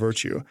is a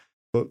virtue.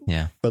 But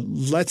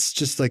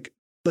let's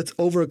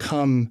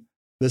overcome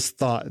this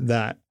thought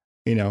that,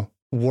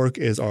 work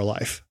is our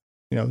life.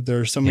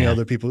 There are so many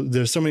other people,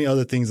 there's so many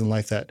other things in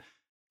life that,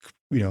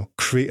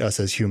 create us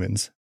as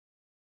humans.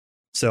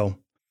 So,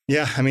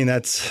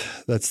 that's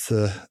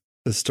the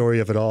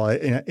story of it all.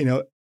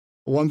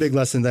 One big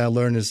lesson that I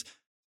learned is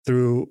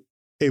through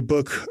a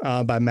book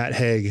by Matt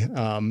Haig,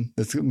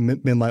 that's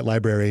Midnight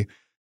Library.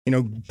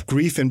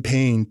 Grief and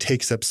pain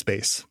takes up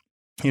space.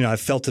 I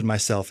felt it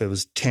myself. It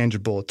was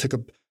tangible. It took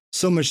up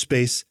so much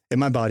space in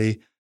my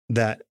body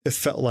that it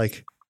felt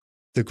like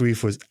the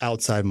grief was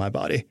outside my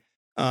body.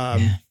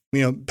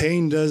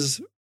 Pain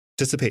does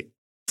dissipate,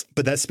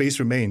 but that space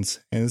remains.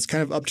 And it's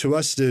kind of up to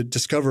us to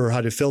discover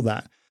how to fill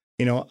that.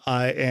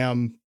 I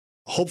am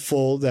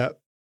hopeful that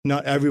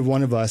not every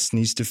one of us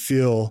needs to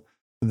feel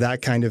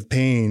that kind of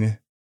pain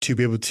to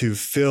be able to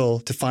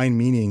find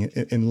meaning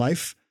in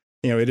life.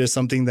 It is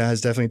something that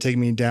has definitely taken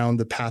me down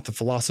the path of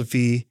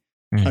philosophy,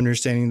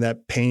 understanding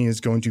that pain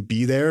is going to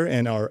be there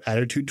and our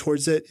attitude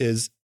towards it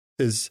is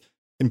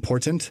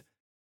important.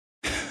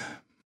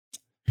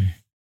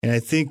 And I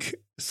think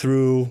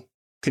through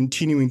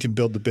continuing to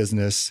build the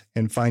business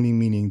and finding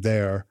meaning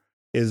there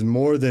is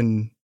more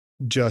than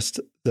just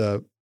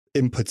the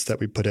inputs that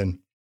we put in.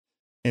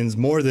 And it's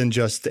more than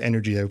just the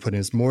energy that we put in.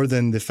 It's more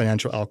than the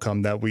financial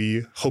outcome that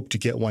we hope to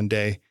get one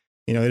day.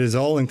 It is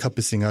all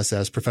encompassing us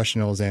as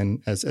professionals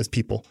and as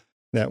people,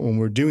 that when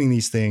we're doing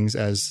these things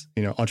as,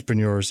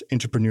 entrepreneurs,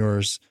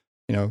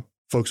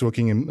 folks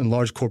working in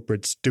large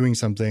corporates, doing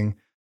something,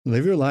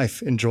 live your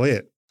life, enjoy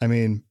it.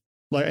 And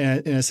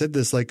I said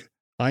this,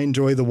 I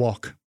enjoy the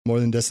walk more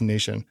than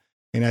destination.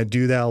 And I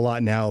do that a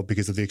lot now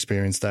because of the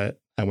experience that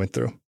I went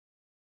through.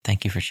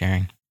 Thank you for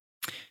sharing.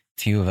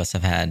 Few of us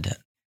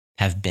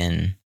have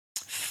been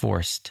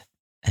forced,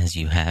 as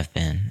you have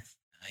been,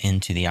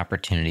 into the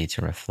opportunity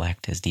to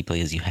reflect as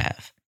deeply as you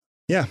have.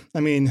 Yeah.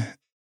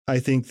 I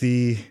think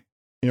the,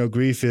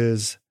 grief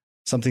is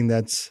something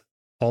that's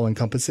all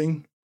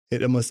encompassing.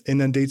 It almost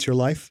inundates your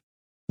life,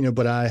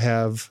 but I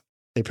have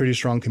a pretty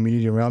strong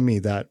community around me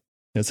that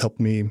has helped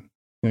me,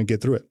 get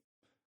through it.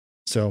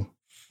 So,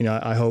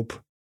 I hope,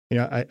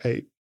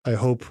 I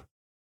hope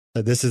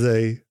that this is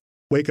a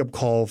wake up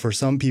call for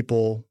some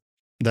people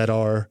that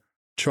are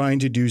trying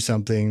to do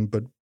something,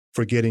 but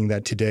forgetting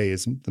that today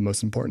is the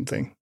most important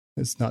thing.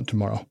 It's not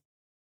tomorrow.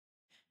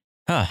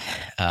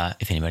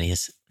 If anybody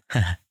is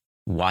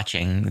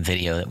watching the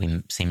video that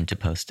we seem to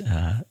post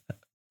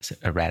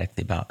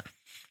erratically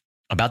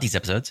about these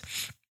episodes,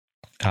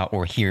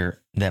 or hear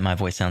that my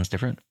voice sounds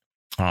different,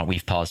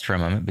 we've paused for a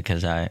moment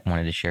because I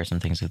wanted to share some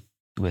things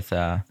with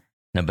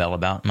Nobel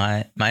about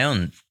my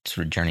own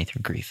sort of journey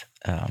through grief.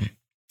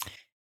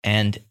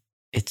 And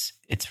it's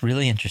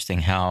really interesting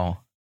how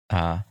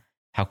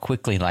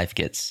quickly life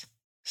gets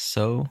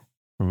so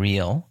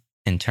real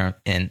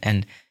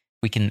and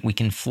we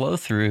can flow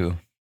through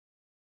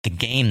the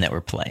game that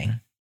we're playing,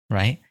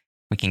 right?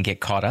 We can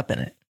get caught up in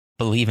it,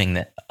 believing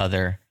that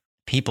other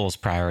people's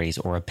priorities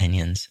or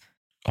opinions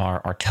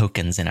are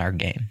tokens in our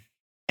game.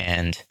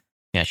 And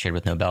I shared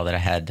with Nobel that I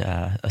had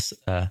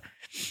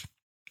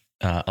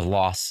a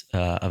loss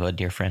of a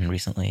dear friend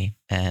recently,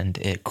 and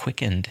it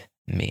quickened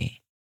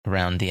me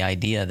around the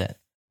idea that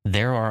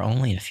there are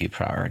only a few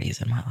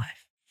priorities in my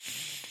life.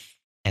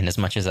 And as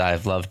much as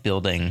I've loved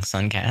building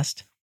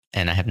Suncast,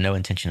 and I have no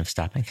intention of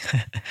stopping,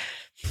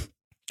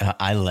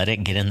 I let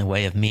it get in the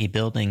way of me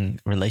building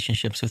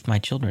relationships with my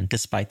children,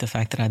 despite the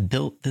fact that I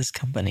built this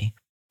company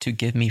to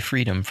give me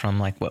freedom from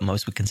what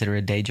most would consider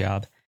a day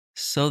job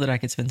so that I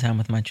could spend time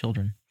with my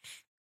children.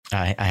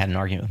 I had an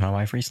argument with my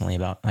wife recently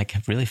about,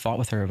 really fought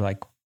with her of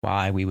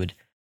why we would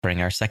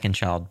bring our second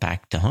child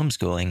back to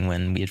homeschooling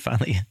when we had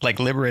finally like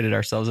liberated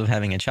ourselves of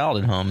having a child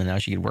at home, and now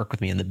she could work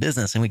with me in the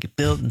business and we could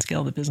build and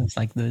scale the business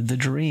like the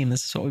dream.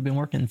 This is what we've been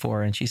working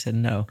for. And she said,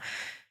 no,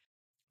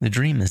 the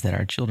dream is that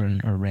our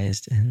children are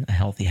raised in a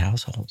healthy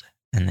household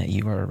and that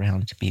you are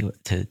around to be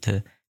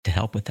to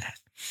help with that.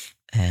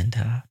 And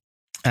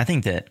I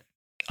think that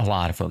a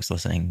lot of folks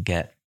listening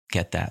get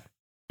that,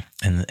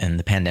 and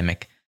the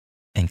pandemic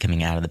and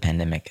coming out of the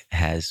pandemic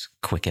has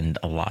quickened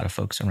a lot of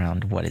folks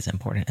around what is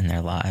important in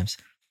their lives.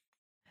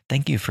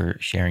 Thank you for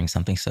sharing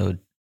something so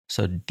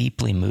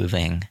deeply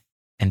moving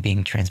and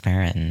being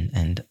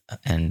transparent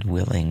and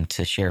willing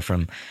to share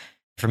from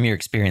your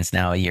experience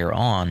now a year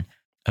on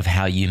of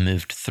how you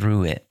moved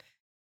through it.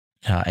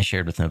 I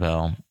shared with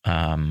Nobel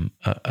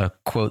a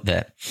quote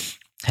that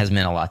has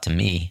meant a lot to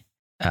me,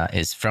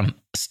 is from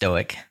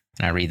Stoic,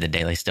 and I read the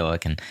Daily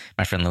Stoic, and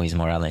my friend Luis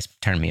Morales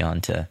turned me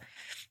on to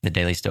the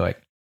Daily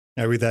Stoic.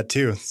 I read that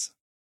too.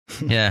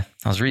 Yeah,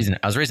 I was raised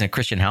in a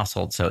Christian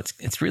household, so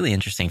it's really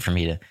interesting for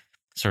me to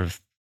sort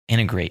of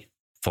integrate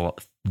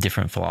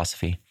different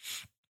philosophy.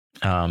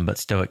 But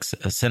Stoics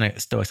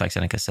like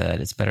Seneca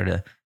said, it's better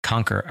to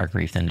conquer our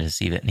grief than to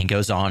deceive it. And he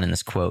goes on in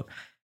this quote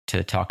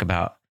to talk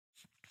about,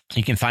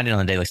 you can find it on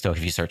the Daily Stoic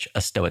if you search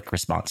a Stoic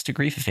response to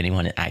grief. If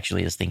anyone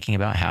actually is thinking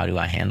about how do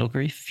I handle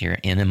grief, if you're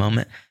in a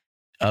moment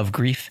of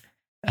grief,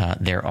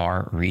 there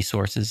are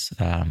resources.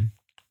 A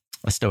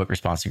Stoic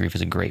response to grief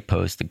is a great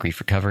post. The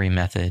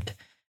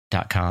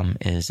griefrecoverymethod.com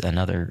is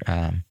another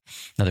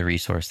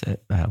resource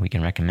that we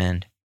can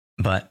recommend.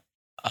 But,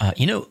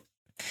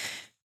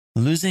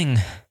 losing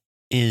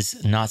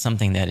is not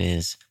something that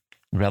is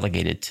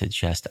relegated to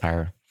just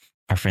our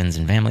friends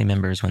and family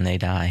members when they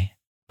die.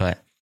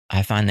 But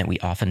I find that we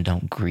often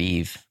don't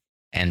grieve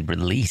and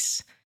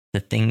release the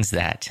things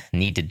that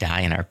need to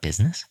die in our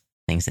business,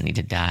 things that need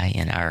to die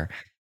in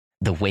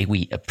the way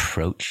we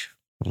approach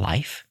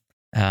life.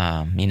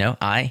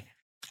 I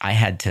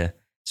had to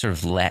sort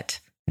of let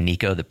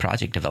Nico, the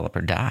project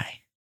developer, die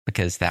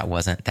because that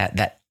wasn't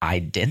that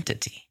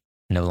identity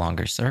no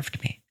longer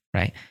served me,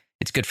 right?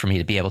 It's good for me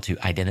to be able to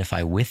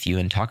identify with you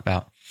and talk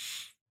about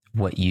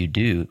what you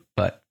do,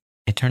 but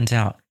it turns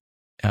out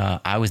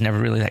I was never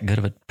really that good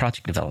of a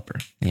project developer.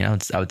 I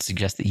would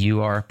suggest that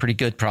you are a pretty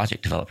good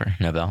project developer,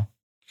 Nobel.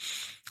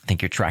 I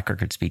think your track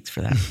record speaks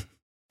for that.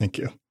 Thank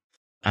you.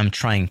 I'm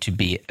trying to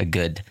be a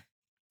good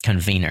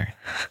convener,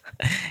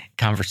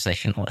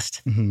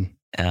 conversationalist,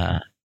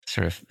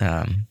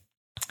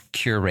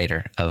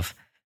 curator of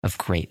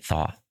great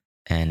thought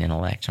and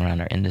intellect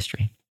around our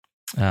industry.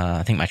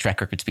 I think my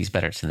track record speaks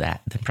better to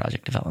that than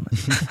project development.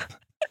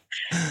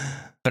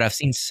 But I've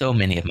seen so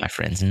many of my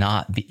friends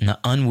not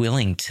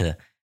unwilling to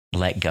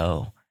let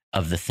go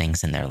of the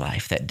things in their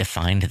life that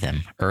defined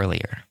them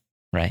earlier,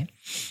 right?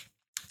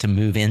 To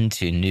move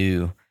into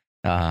new,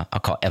 I'll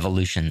call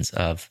evolutions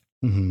of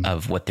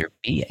what they're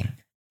being.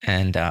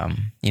 And,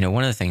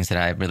 one of the things that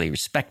I really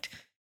respect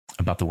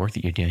about the work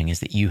that you're doing is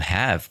that you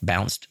have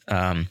bounced,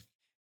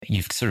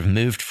 you've sort of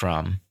moved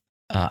from,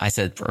 I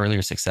said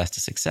earlier, success to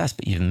success,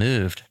 but you've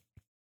moved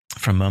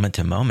from moment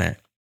to moment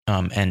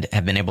and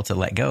have been able to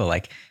let go,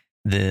 like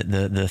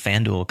the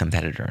FanDuel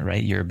competitor,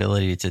 right? Your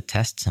ability to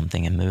test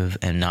something and move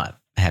and not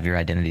have your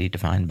identity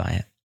defined by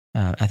it.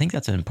 I think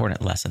that's an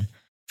important lesson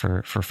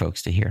for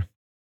folks to hear.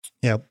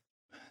 Yeah.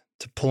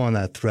 To pull on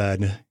that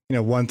thread,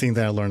 one thing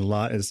that I learned a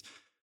lot is,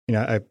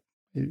 I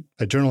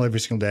journal every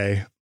single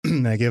day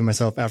and I give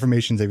myself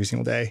affirmations every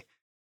single day.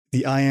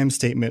 The I am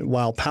statement,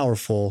 while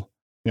powerful,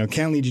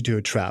 can lead you to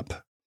a trap.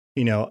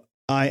 I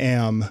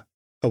am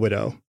a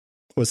widow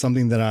was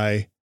something that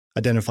I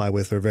identified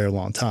with for a very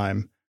long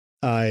time.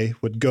 I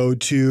would go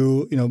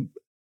to,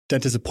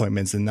 dentist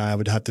appointments and I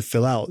would have to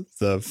fill out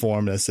the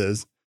form that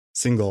says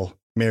single,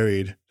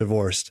 married,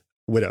 divorced,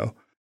 widow.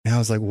 And I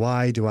was like,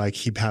 why do I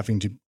keep having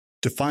to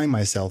define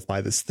myself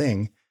by this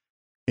thing?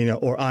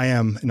 Or I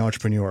am an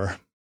entrepreneur.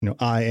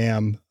 I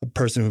am a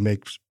person who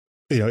makes,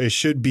 it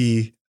should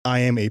be, I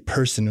am a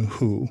person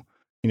who,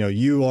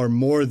 you are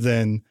more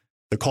than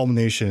the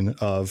culmination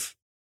of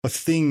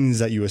things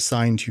that you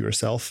assign to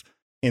yourself.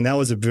 And that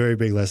was a very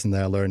big lesson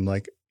that I learned.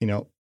 Like,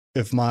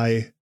 if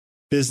my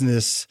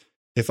business,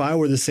 if I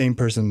were the same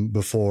person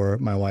before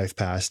my wife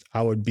passed,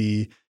 I would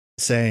be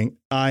saying,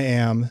 I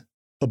am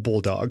a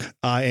bulldog.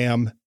 I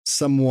am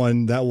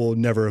someone that will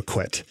never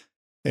quit,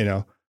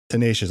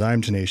 tenacious.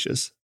 I'm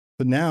tenacious.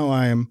 But now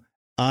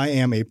I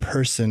am a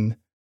person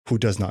who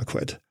does not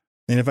quit.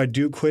 And if I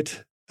do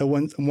quit at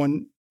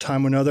one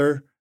time or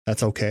another,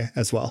 that's okay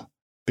as well,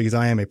 because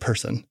I am a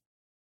person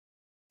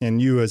and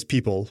you as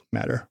people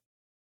matter.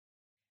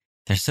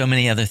 There's so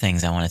many other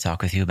things I want to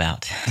talk with you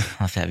about.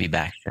 I'll have to have you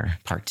back for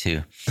part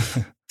 2.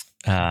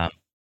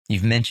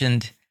 You've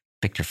mentioned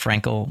Viktor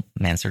Frankl,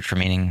 Man's Search for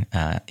Meaning.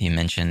 You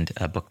mentioned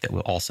a book that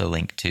we'll also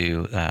link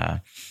to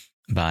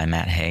by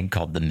Matt Haig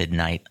called The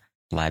Midnight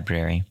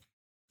Library.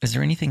 Is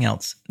there anything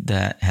else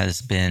that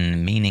has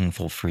been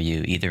meaningful for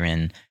you, either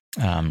in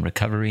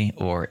recovery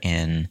or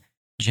in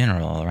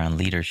general around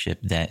leadership,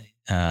 that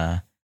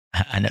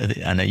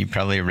I know you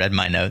probably read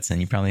my notes, and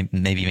you probably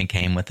maybe even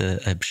came with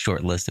a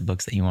short list of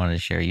books that you wanted to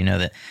share. You know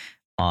that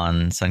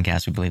on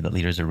Suncast, we believe that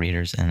leaders are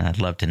readers, and I'd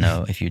love to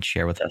know if you'd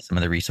share with us some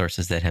of the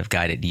resources that have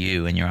guided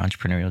you in your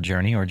entrepreneurial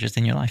journey or just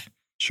in your life.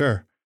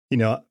 Sure.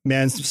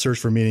 Man's Search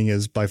for Meaning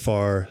is by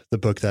far the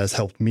book that has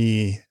helped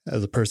me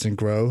as a person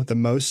grow the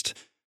most,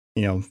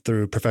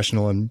 through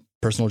professional and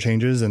personal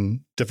changes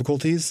and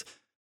difficulties.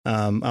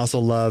 I also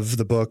love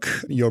the book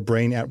Your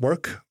Brain at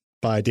Work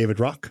by David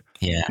Rock.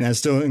 Yeah. And I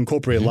still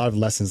incorporate a lot of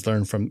lessons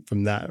learned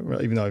from that,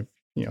 even though I've,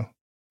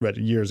 read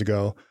it years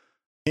ago.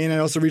 And I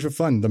also read for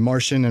fun, The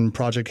Martian and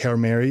Project Hail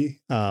Mary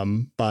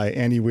by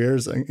Andy Weir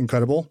is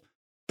incredible.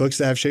 Books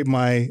that have shaped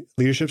my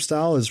leadership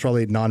style is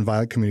probably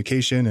Nonviolent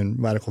Communication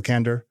and Radical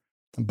Candor.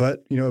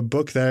 But, a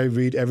book that I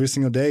read every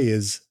single day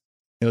is,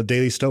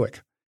 Daily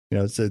Stoic.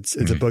 It's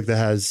a book that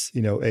has,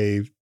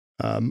 a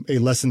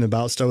lesson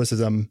about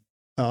stoicism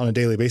on a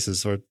daily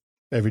basis or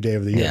every day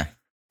of the year.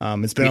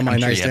 It's been on my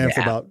nightstand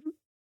for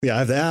I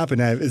have the app,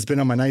 and it's been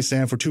on my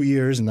nightstand for 2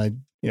 years. And I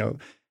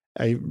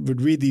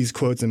would read these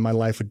quotes and my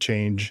life would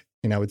change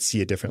and I would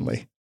see it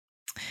differently.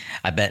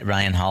 I bet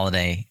Ryan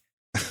Holiday,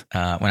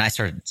 when I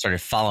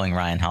started following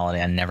Ryan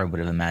Holiday, I never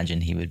would have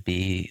imagined he would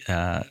be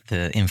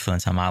the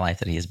influence on my life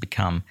that he has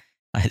become.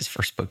 His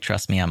first book,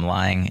 Trust Me, I'm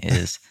Lying,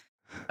 is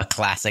a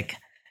classic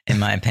in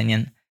my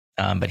opinion.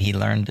 But he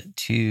learned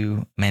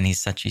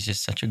he's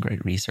just such a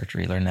great researcher.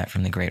 He learned that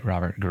from the great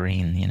Robert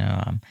Greene.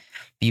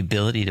 The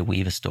ability to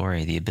weave a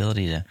story, the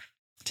ability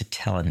to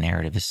tell a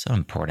narrative is so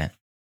important.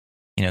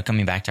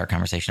 Coming back to our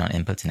conversation on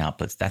inputs and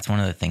outputs, that's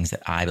one of the things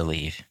that I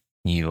believe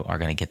you are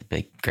going to get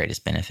the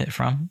greatest benefit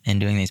from in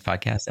doing these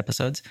podcast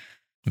episodes,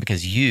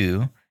 because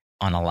you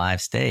on a live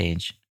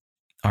stage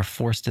are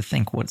forced to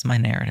think, what's my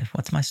narrative?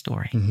 What's my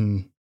story?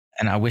 Mm-hmm.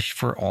 And I wish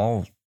for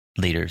all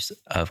leaders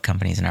of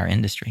companies in our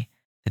industry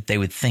that they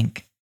would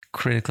think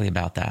critically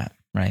about that,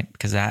 right?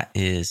 Because that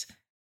is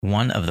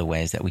one of the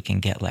ways that we can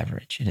get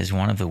leverage. It is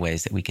one of the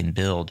ways that we can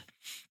build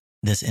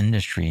this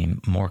industry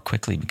more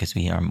quickly, because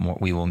we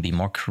will be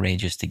more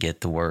courageous to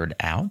get the word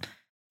out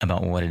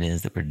about what it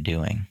is that we're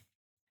doing.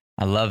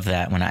 I love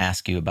that when I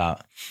asked you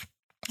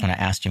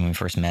when we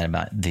first met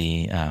about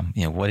the,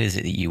 what is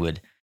it that you would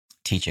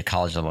teach a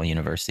college level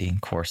university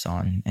course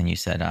on? And you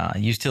said,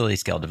 utility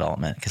scale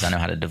development, because I know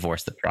how to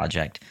divorce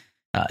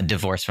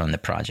from the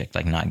project,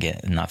 like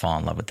not fall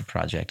in love with the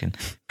project, and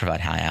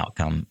provide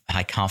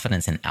high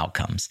confidence in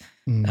outcomes.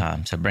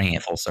 So bringing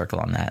it full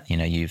circle on that,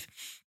 you've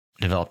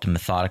developed a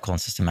methodical and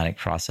systematic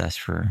process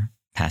for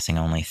passing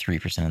only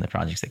 3% of the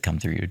projects that come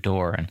through your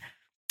door.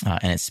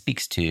 And it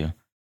speaks to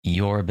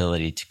your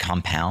ability to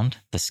compound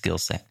the skill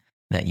set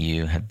that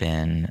you've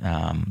been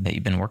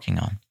working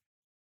on.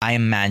 I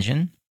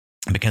imagine,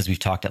 because we've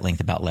talked at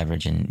length about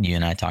leverage, and you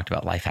and I talked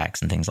about life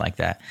hacks and things like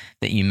that,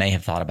 that you may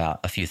have thought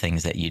about a few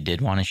things that you did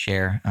want to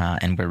share.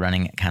 And we're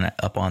running kind of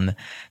up on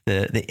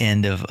the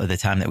end of the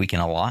time that we can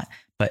allot.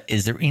 But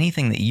is there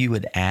anything that you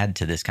would add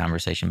to this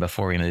conversation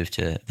before we move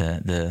to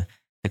the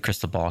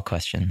crystal ball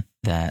question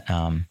that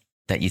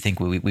you think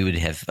we would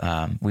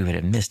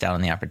have missed out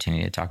on the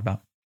opportunity to talk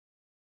about?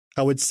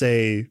 I would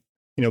say,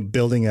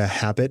 building a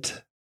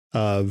habit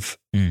of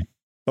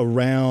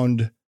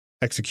around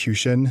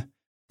execution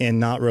and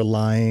not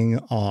relying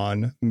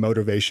on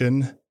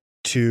motivation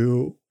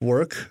to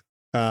work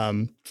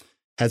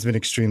has been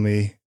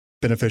extremely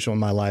beneficial in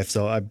my life.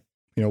 So I,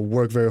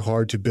 work very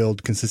hard to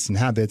build consistent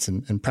habits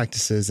and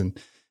practices and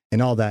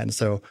all that. And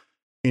so,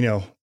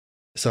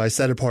 so I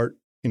set apart,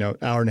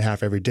 hour and a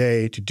half every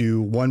day to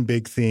do one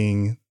big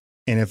thing.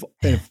 And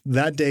if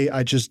that day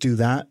I just do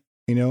that,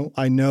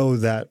 I know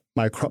that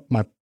my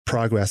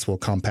progress will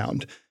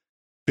compound.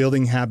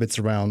 Building habits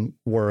around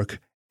work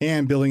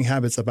and building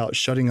habits about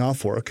shutting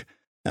off work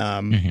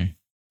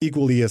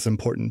equally as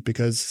important,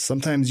 because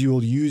sometimes you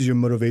will use your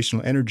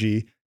motivational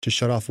energy to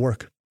shut off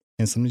work,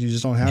 and sometimes you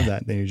just don't have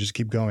that. Then you just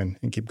keep going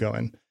and keep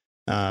going.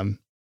 Journaling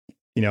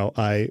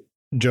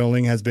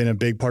has been a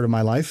big part of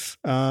my life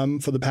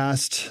for the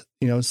past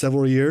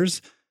several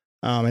years.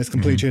 It's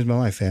completely changed my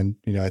life, and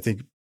I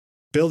think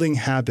building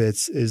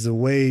habits is a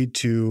way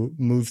to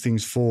move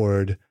things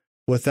forward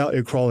without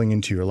it crawling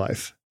into your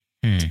life.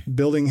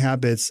 Building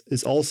habits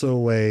is also a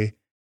way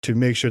to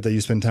make sure that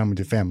you spend time with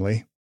your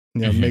family.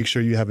 Make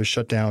sure you have a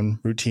shutdown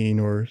routine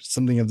or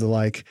something of the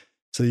like,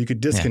 so you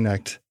could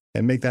disconnect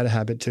and make that a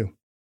habit too.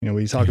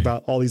 We talk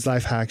about all these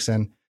life hacks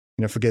and,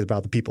 forget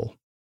about the people,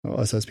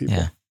 us as people.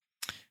 Yeah.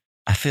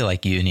 I feel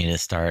like you need to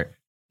start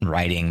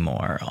writing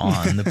more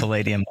on the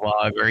Palladium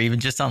blog, or even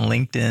just on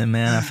LinkedIn,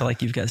 man. I feel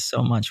like you've got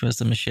so much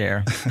wisdom to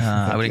share.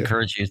 I would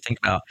encourage you to think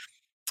about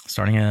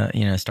starting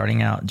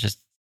out, just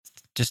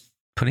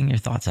putting your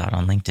thoughts out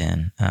on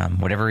LinkedIn,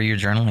 whatever you're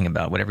journaling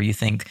about, whatever you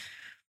think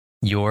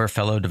your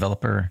fellow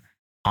developer,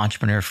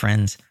 entrepreneur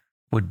friends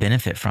would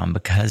benefit from,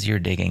 because you're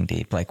digging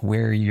deep. Like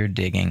where you're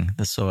digging,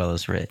 the soil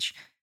is rich.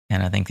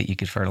 And I think that you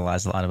could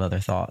fertilize a lot of other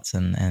thoughts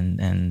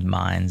and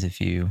minds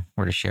if you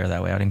were to share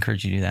that way. I would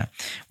encourage you to do that.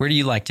 Where do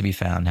you like to be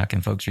found? How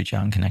can folks reach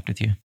out and connect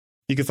with you?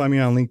 You can find me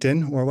on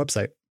LinkedIn or our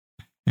website.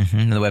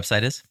 The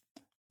website is?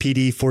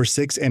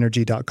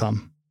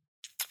 PD46energy.com.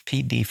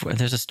 PD4.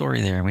 There's a story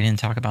there. We didn't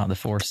talk about the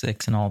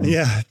 4-6 and all.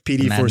 Yeah,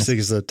 PD46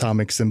 is the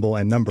atomic symbol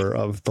and number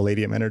of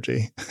palladium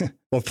energy.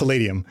 Well,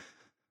 palladium.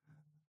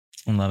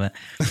 I love it.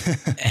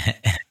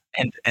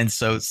 and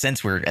so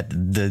since we're at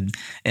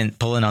and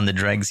pulling on the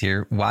dregs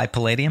here, why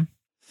palladium?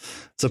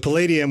 So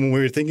palladium, when we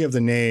were thinking of the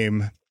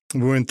name,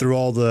 we went through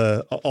all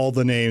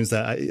the names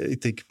that I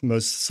think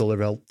most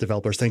solar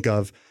developers think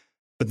of.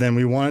 But then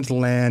we wanted to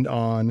land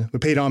on, we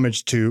paid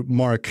homage to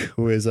Mark,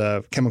 who is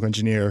a chemical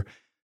engineer.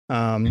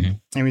 And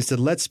we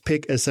said, let's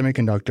pick a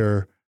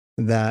semiconductor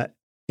that,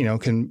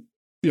 can,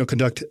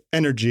 conduct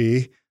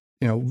energy,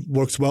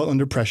 works well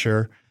under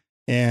pressure.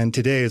 And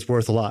today is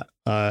worth a lot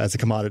as a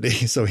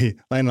commodity. So he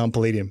landed on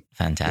palladium.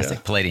 Fantastic.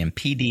 Yeah. Palladium,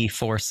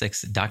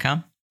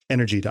 PD46.com?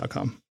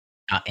 Energy.com.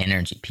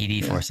 Energy,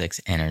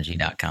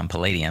 PD46energy.com.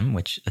 Palladium,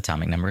 which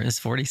atomic number is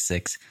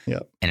 46.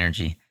 Yep.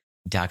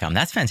 Energy.com.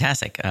 That's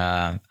fantastic.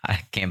 I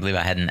can't believe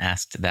I hadn't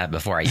asked that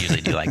before. I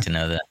usually do like to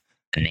know the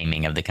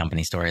naming of the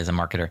company story as a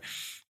marketer.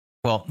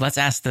 Well, let's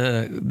ask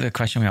the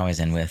question we always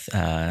end with,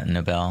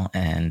 Nobel,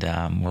 and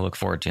we'll look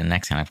forward to the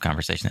next kind of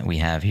conversation that we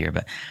have here.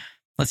 But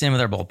let's end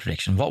with our bold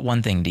prediction. What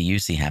one thing do you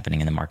see happening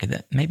in the market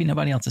that maybe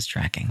nobody else is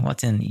tracking?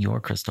 What's in your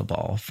crystal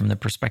ball from the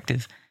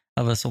perspective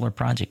of a solar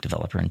project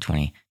developer in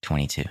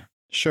 2022?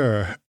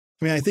 Sure.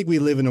 I mean, I think we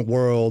live in a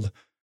world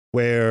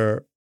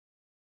where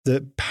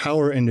the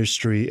power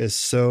industry is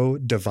so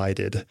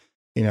divided.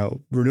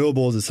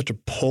 Renewables is such a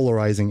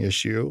polarizing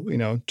issue,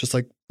 just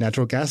like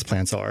natural gas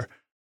plants are.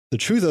 The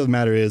truth of the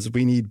matter is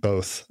we need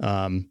both.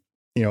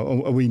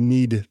 We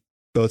need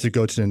both to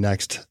go to the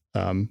next,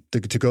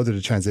 to go through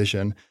the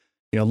transition.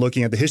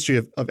 Looking at the history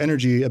of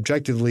energy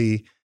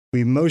objectively,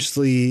 we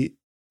mostly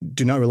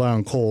do not rely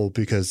on coal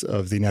because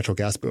of the natural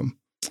gas boom.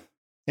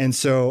 And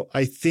so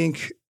I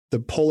think the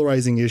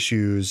polarizing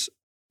issues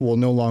will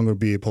no longer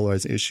be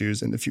polarizing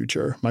issues in the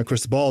future. My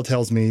crystal ball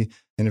tells me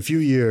in a few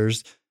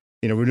years,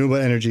 renewable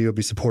energy will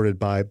be supported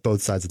by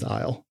both sides of the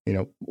aisle.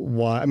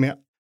 Why? I mean,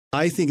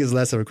 I think it's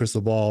less of a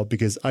crystal ball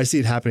because I see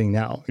it happening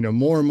now.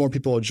 More and more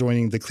people are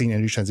joining the clean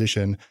energy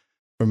transition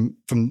from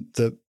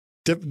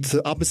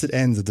the opposite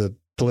ends of the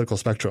political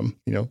spectrum.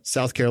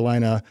 South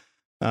Carolina,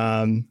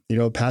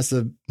 passed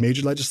the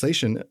major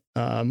legislation,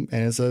 and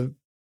it's a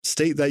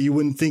state that you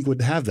wouldn't think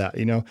would have that.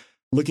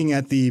 Looking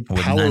at the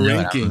power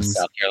rankings,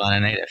 South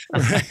Carolina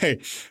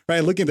native,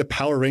 right. Looking at the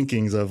power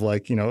rankings of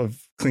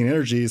of clean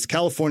energy, it's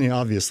California,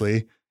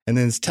 obviously, and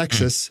then it's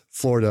Texas,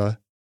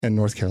 Florida, and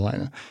North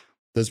Carolina.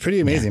 That's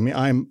pretty amazing. Yeah.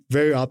 I mean, I'm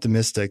very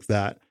optimistic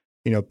that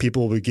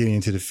people will be getting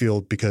into the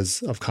field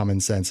because of common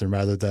sense and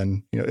rather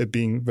than it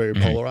being very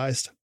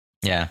polarized.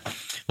 Yeah,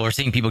 well, we're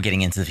seeing people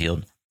getting into the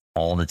field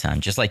all the time,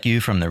 just like you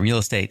from the real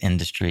estate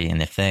industry,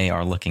 and if they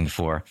are looking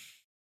for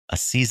a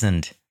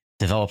seasoned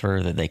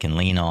developer that they can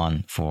lean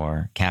on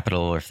for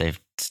capital, or if they've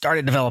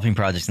started developing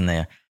projects and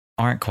they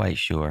aren't quite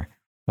sure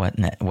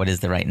what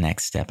is the right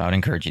next step, I would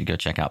encourage you to go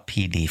check out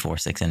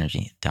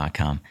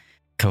PD46energy.com.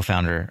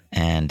 Co-founder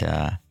and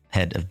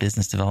head of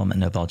business development,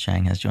 Nobel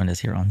Chang, has joined us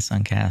here on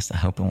Suncast. I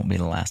hope it won't be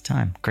the last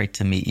time. Great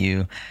to meet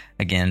you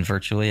again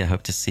virtually. I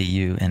hope to see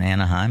you in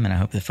Anaheim, and I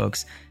hope that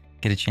folks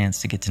get a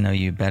chance to get to know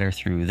you better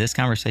through this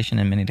conversation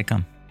and many to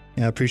come.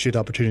 Yeah, I appreciate the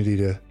opportunity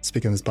to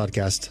speak on this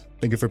podcast.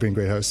 Thank you for being a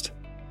great host.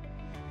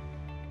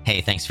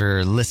 Hey, thanks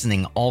for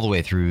listening all the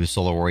way through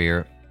Solar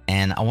Warrior.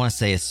 And I want to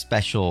say a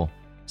special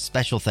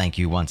thank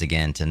you once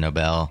again to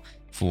Nobel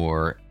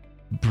for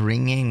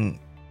bringing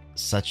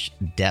such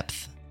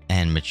depth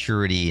and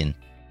maturity and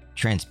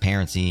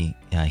transparency,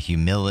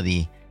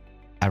 humility.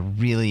 I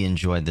really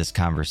enjoyed this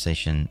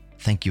conversation.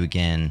 Thank you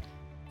again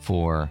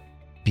for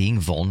being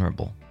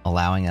vulnerable,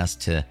 allowing us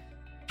to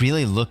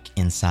really look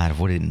inside of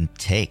what it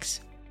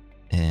takes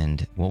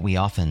and what we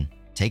often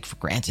take for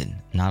granted,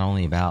 not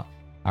only about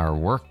our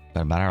work,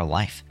 but about our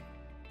life.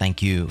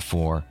 Thank you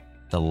for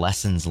the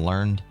lessons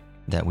learned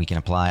that we can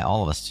apply,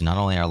 all of us, to not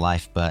only our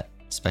life, but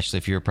especially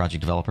if you're a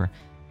project developer,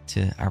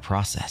 to our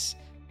process.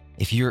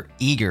 If you're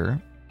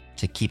eager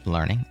to keep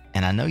learning,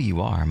 and I know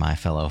you are, my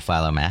fellow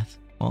Philomath,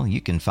 well,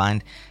 you can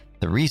find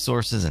the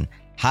resources and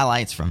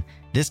highlights from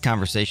this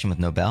conversation with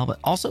Nobel, but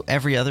also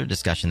every other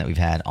discussion that we've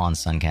had on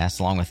Suncast,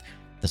 along with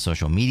the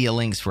social media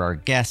links for our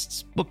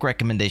guests, book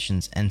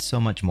recommendations, and so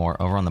much more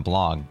over on the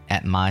blog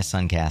at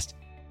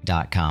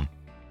mysuncast.com.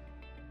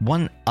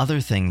 One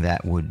other thing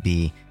that would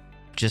be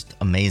just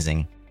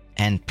amazing,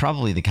 and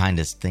probably the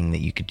kindest thing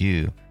that you could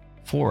do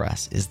for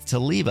us, is to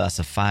leave us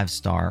a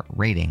 5-star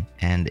rating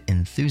and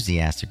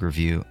enthusiastic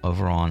review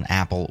over on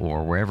Apple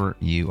or wherever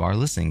you are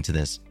listening to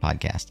this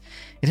podcast.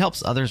 It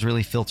helps others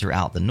really filter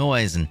out the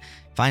noise and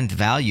find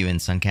value in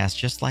Suncast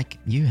just like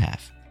you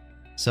have.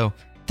 So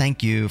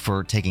thank you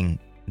for taking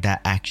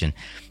that action.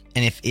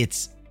 And if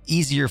it's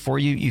easier for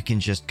you, you can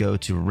just go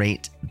to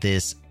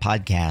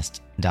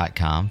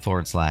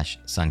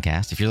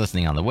ratethispodcast.com/Suncast. If you're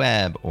listening on the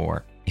web,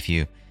 or if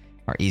you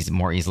are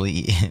more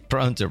easily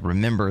prone to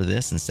remember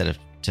this instead of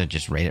to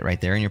just rate it right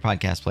there in your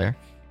podcast player.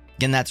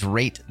 Again, that's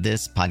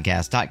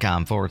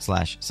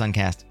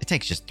ratethispodcast.com/Suncast. It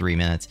takes just 3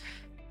 minutes,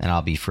 and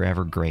I'll be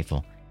forever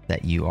grateful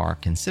that you are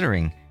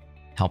considering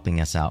helping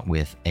us out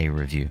with a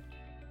review.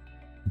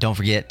 Don't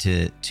forget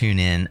to tune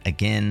in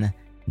again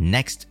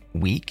next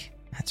week.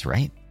 That's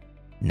right.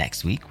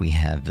 Next week, we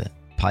have the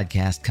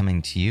podcast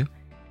coming to you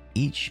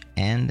each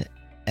and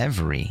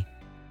every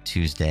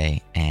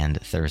Tuesday and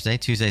Thursday.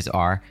 Tuesdays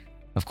are,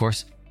 of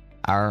course,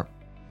 our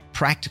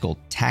practical,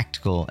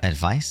 tactical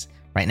advice.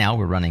 Right now,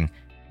 we're running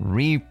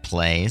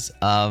replays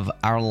of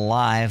our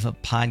live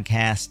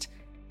podcast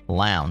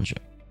lounge,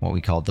 what we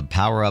call the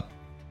Power Up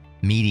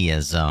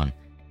Media Zone.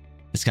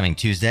 This coming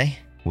Tuesday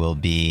will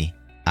be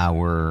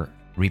our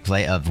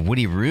replay of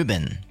Woody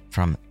Rubin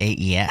from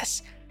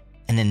AES.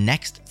 And then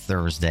next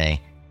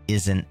Thursday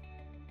is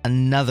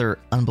another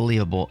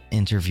unbelievable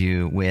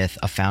interview with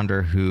a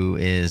founder who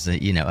is, a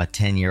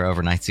 10-year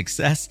overnight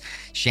success,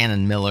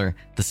 Shannon Miller,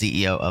 the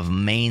CEO of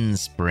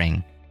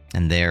Mainspring,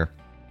 and their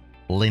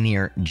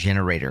linear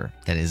generator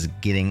that is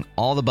getting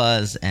all the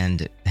buzz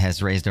and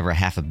has raised over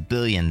 $500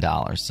 million.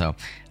 So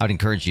I would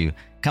encourage you,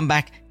 come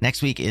back.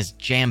 Next week is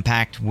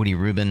jam-packed. Woody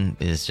Rubin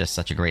is just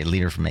such a great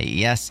leader from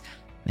AES,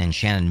 and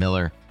Shannon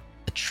Miller,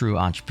 a true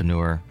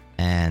entrepreneur,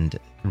 and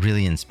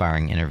really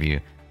inspiring interview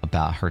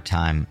about her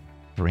time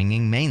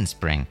bringing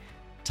Mainspring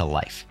to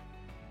life.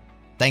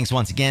 Thanks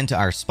once again to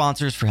our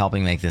sponsors for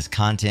helping make this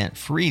content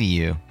free to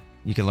you.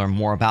 You can learn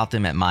more about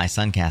them at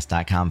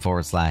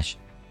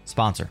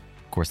mysuncast.com/sponsor.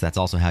 Of course, that's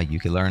also how you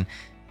can learn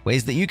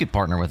ways that you could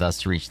partner with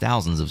us to reach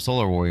thousands of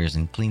solar warriors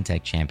and clean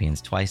tech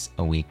champions twice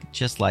a week,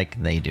 just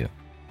like they do.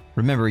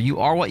 Remember, you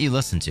are what you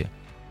listen to.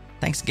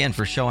 Thanks again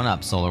for showing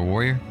up, Solar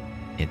Warrior.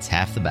 It's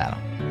half the battle.